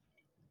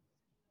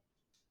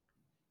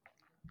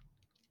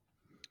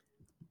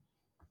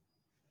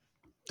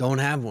 Don't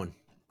have one.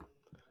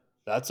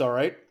 That's all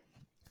right.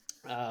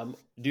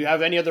 Do you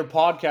have any other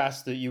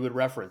podcasts that you would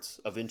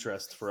reference of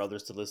interest for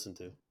others to listen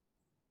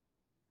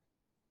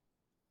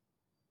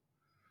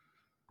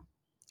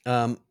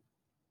to?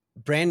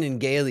 Brandon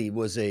Gailey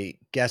was a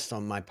guest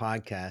on my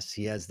podcast.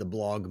 He has the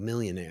blog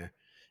Millionaire,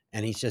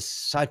 and he's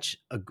just such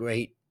a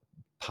great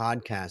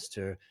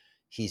podcaster.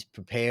 He's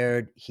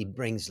prepared. He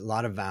brings a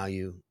lot of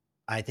value.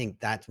 I think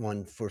that's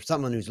one for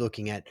someone who's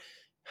looking at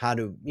how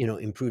to,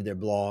 improve their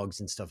blogs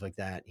and stuff like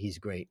that. He's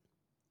great.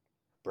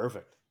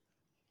 Perfect.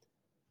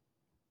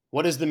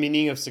 What is the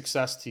meaning of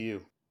success to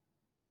you?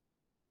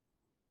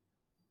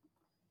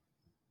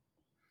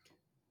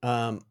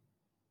 Um,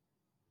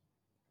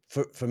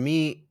 for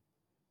me,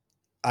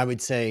 I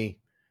would say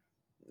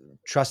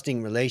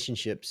trusting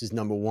relationships is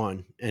number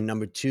one, and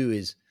number two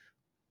is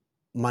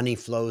money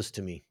flows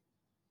to me.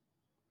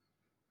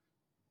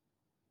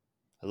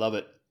 I love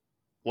it.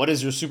 What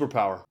is your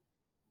superpower?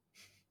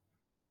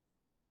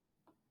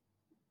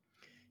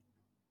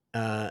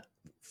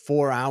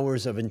 4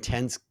 hours of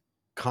intense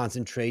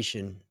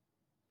concentration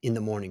in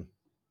the morning.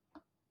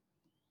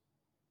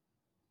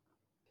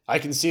 I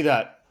can see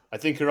that. I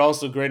think you're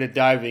also great at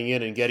diving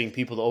in and getting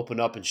people to open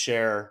up and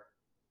share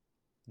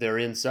their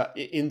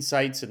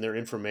insights and their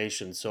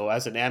information. So,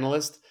 as an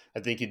analyst, I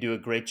think you do a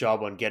great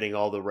job on getting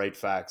all the right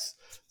facts.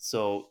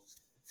 So,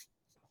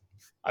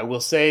 I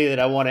will say that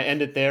I want to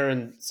end it there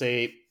and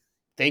say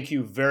thank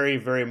you very,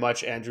 very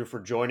much, Andrew, for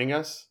joining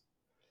us.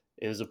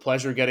 It was a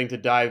pleasure getting to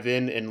dive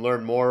in and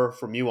learn more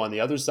from you on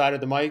the other side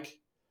of the mic.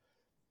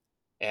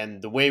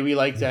 And the way we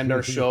like to end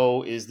our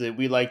show is that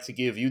we like to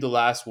give you the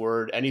last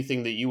word.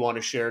 Anything that you want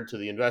to share to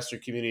the investor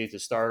community, to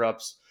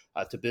startups,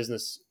 to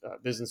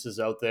businesses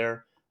out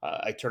there,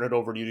 I turn it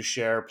over to you to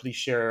share. Please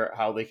share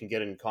how they can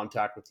get in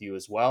contact with you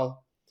as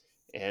well.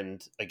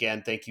 And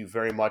again, thank you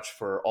very much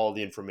for all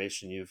the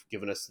information you've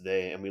given us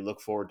today. And we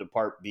look forward to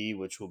part B,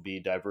 which will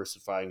be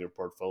diversifying your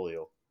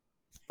portfolio.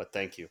 But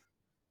thank you.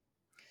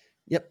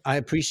 Yep, I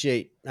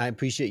appreciate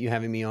you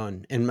having me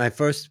on. And my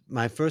first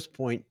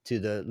point to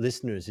the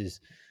listeners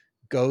is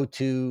go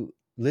to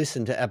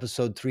listen to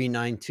episode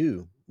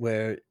 392,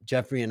 where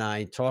Jeffrey and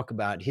I talk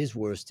about his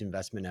worst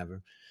investment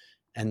ever,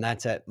 and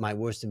that's at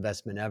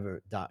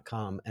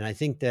myworstinvestmentever.com. And I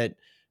think that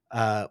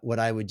what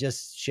I would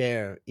just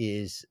share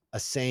is a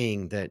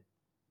saying that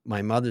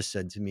my mother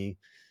said to me,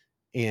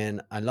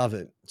 and I love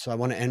it. So I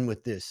want to end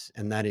with this,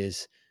 and that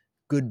is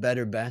good,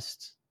 better,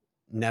 best.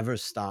 Never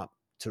stop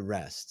to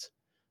rest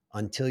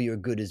until your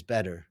good is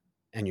better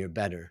and your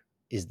better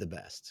is the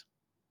best.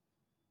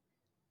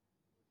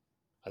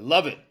 I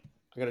love it.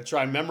 I got to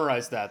try and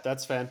memorize that.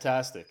 That's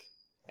fantastic.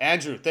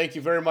 Andrew, thank you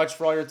very much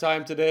for all your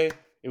time today.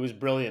 It was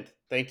brilliant.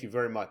 Thank you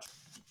very much.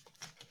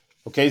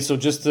 Okay, so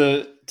just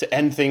to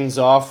end things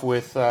off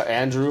with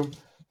Andrew,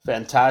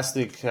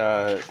 fantastic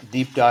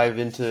deep dive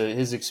into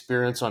his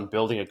experience on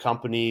building a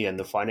company and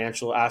the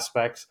financial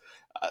aspects.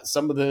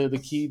 Some of the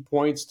key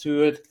points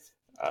to it,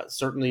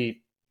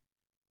 certainly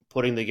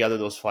putting together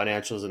those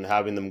financials and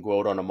having them go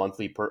out on a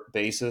monthly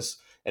basis,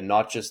 and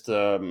not just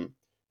a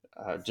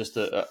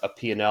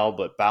P&L,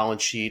 but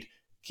balance sheet,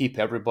 keep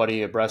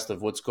everybody abreast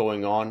of what's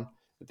going on.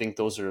 I think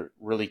those are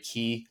really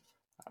key.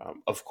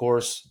 Of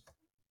course,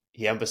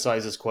 he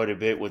emphasizes quite a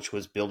bit, which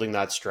was building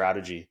that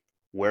strategy.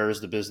 Where is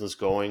the business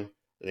going?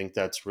 I think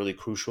that's really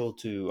crucial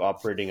to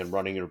operating and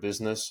running your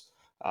business.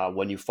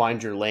 When you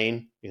find your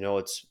lane,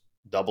 it's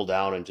double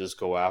down and just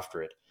go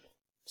after it.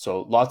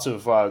 So lots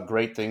of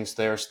great things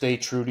there. Stay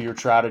true to your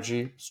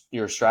strategy.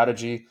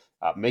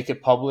 Make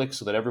it public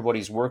so that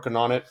everybody's working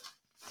on it.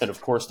 And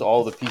of course, to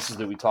all the pieces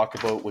that we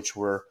talked about, which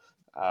were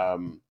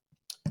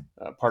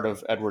part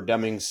of Edward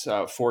Deming's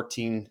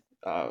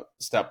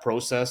 14-step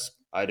process,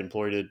 I'd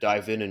implore you to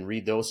dive in and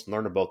read those and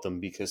learn about them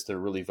because they're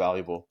really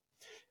valuable.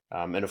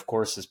 And of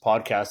course, his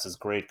podcast is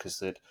great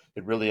because it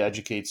really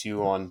educates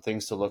you on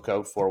things to look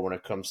out for when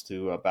it comes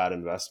to bad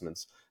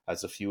investments,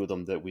 as a few of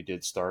them that we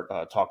did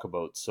talk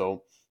about.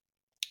 So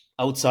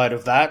outside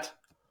of that,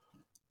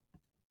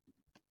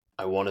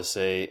 I want to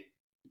say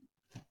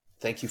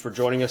thank you for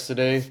joining us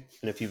today.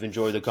 And if you've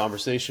enjoyed the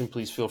conversation,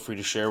 please feel free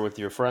to share with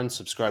your friends,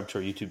 subscribe to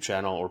our YouTube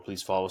channel, or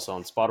please follow us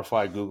on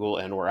Spotify, Google,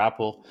 and or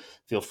Apple.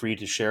 Feel free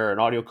to share an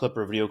audio clip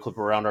or video clip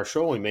around our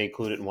show. We may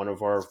include it in one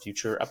of our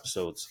future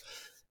episodes.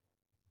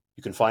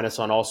 You can find us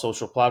on all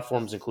social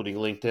platforms, including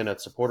LinkedIn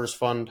at Supporters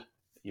Fund.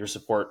 Your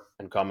support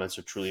and comments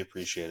are truly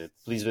appreciated.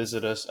 Please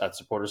visit us at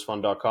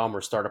supportersfund.com or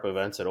startup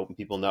events at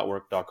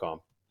openpeoplenetwork.com.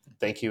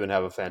 Thank you and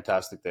have a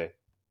fantastic day.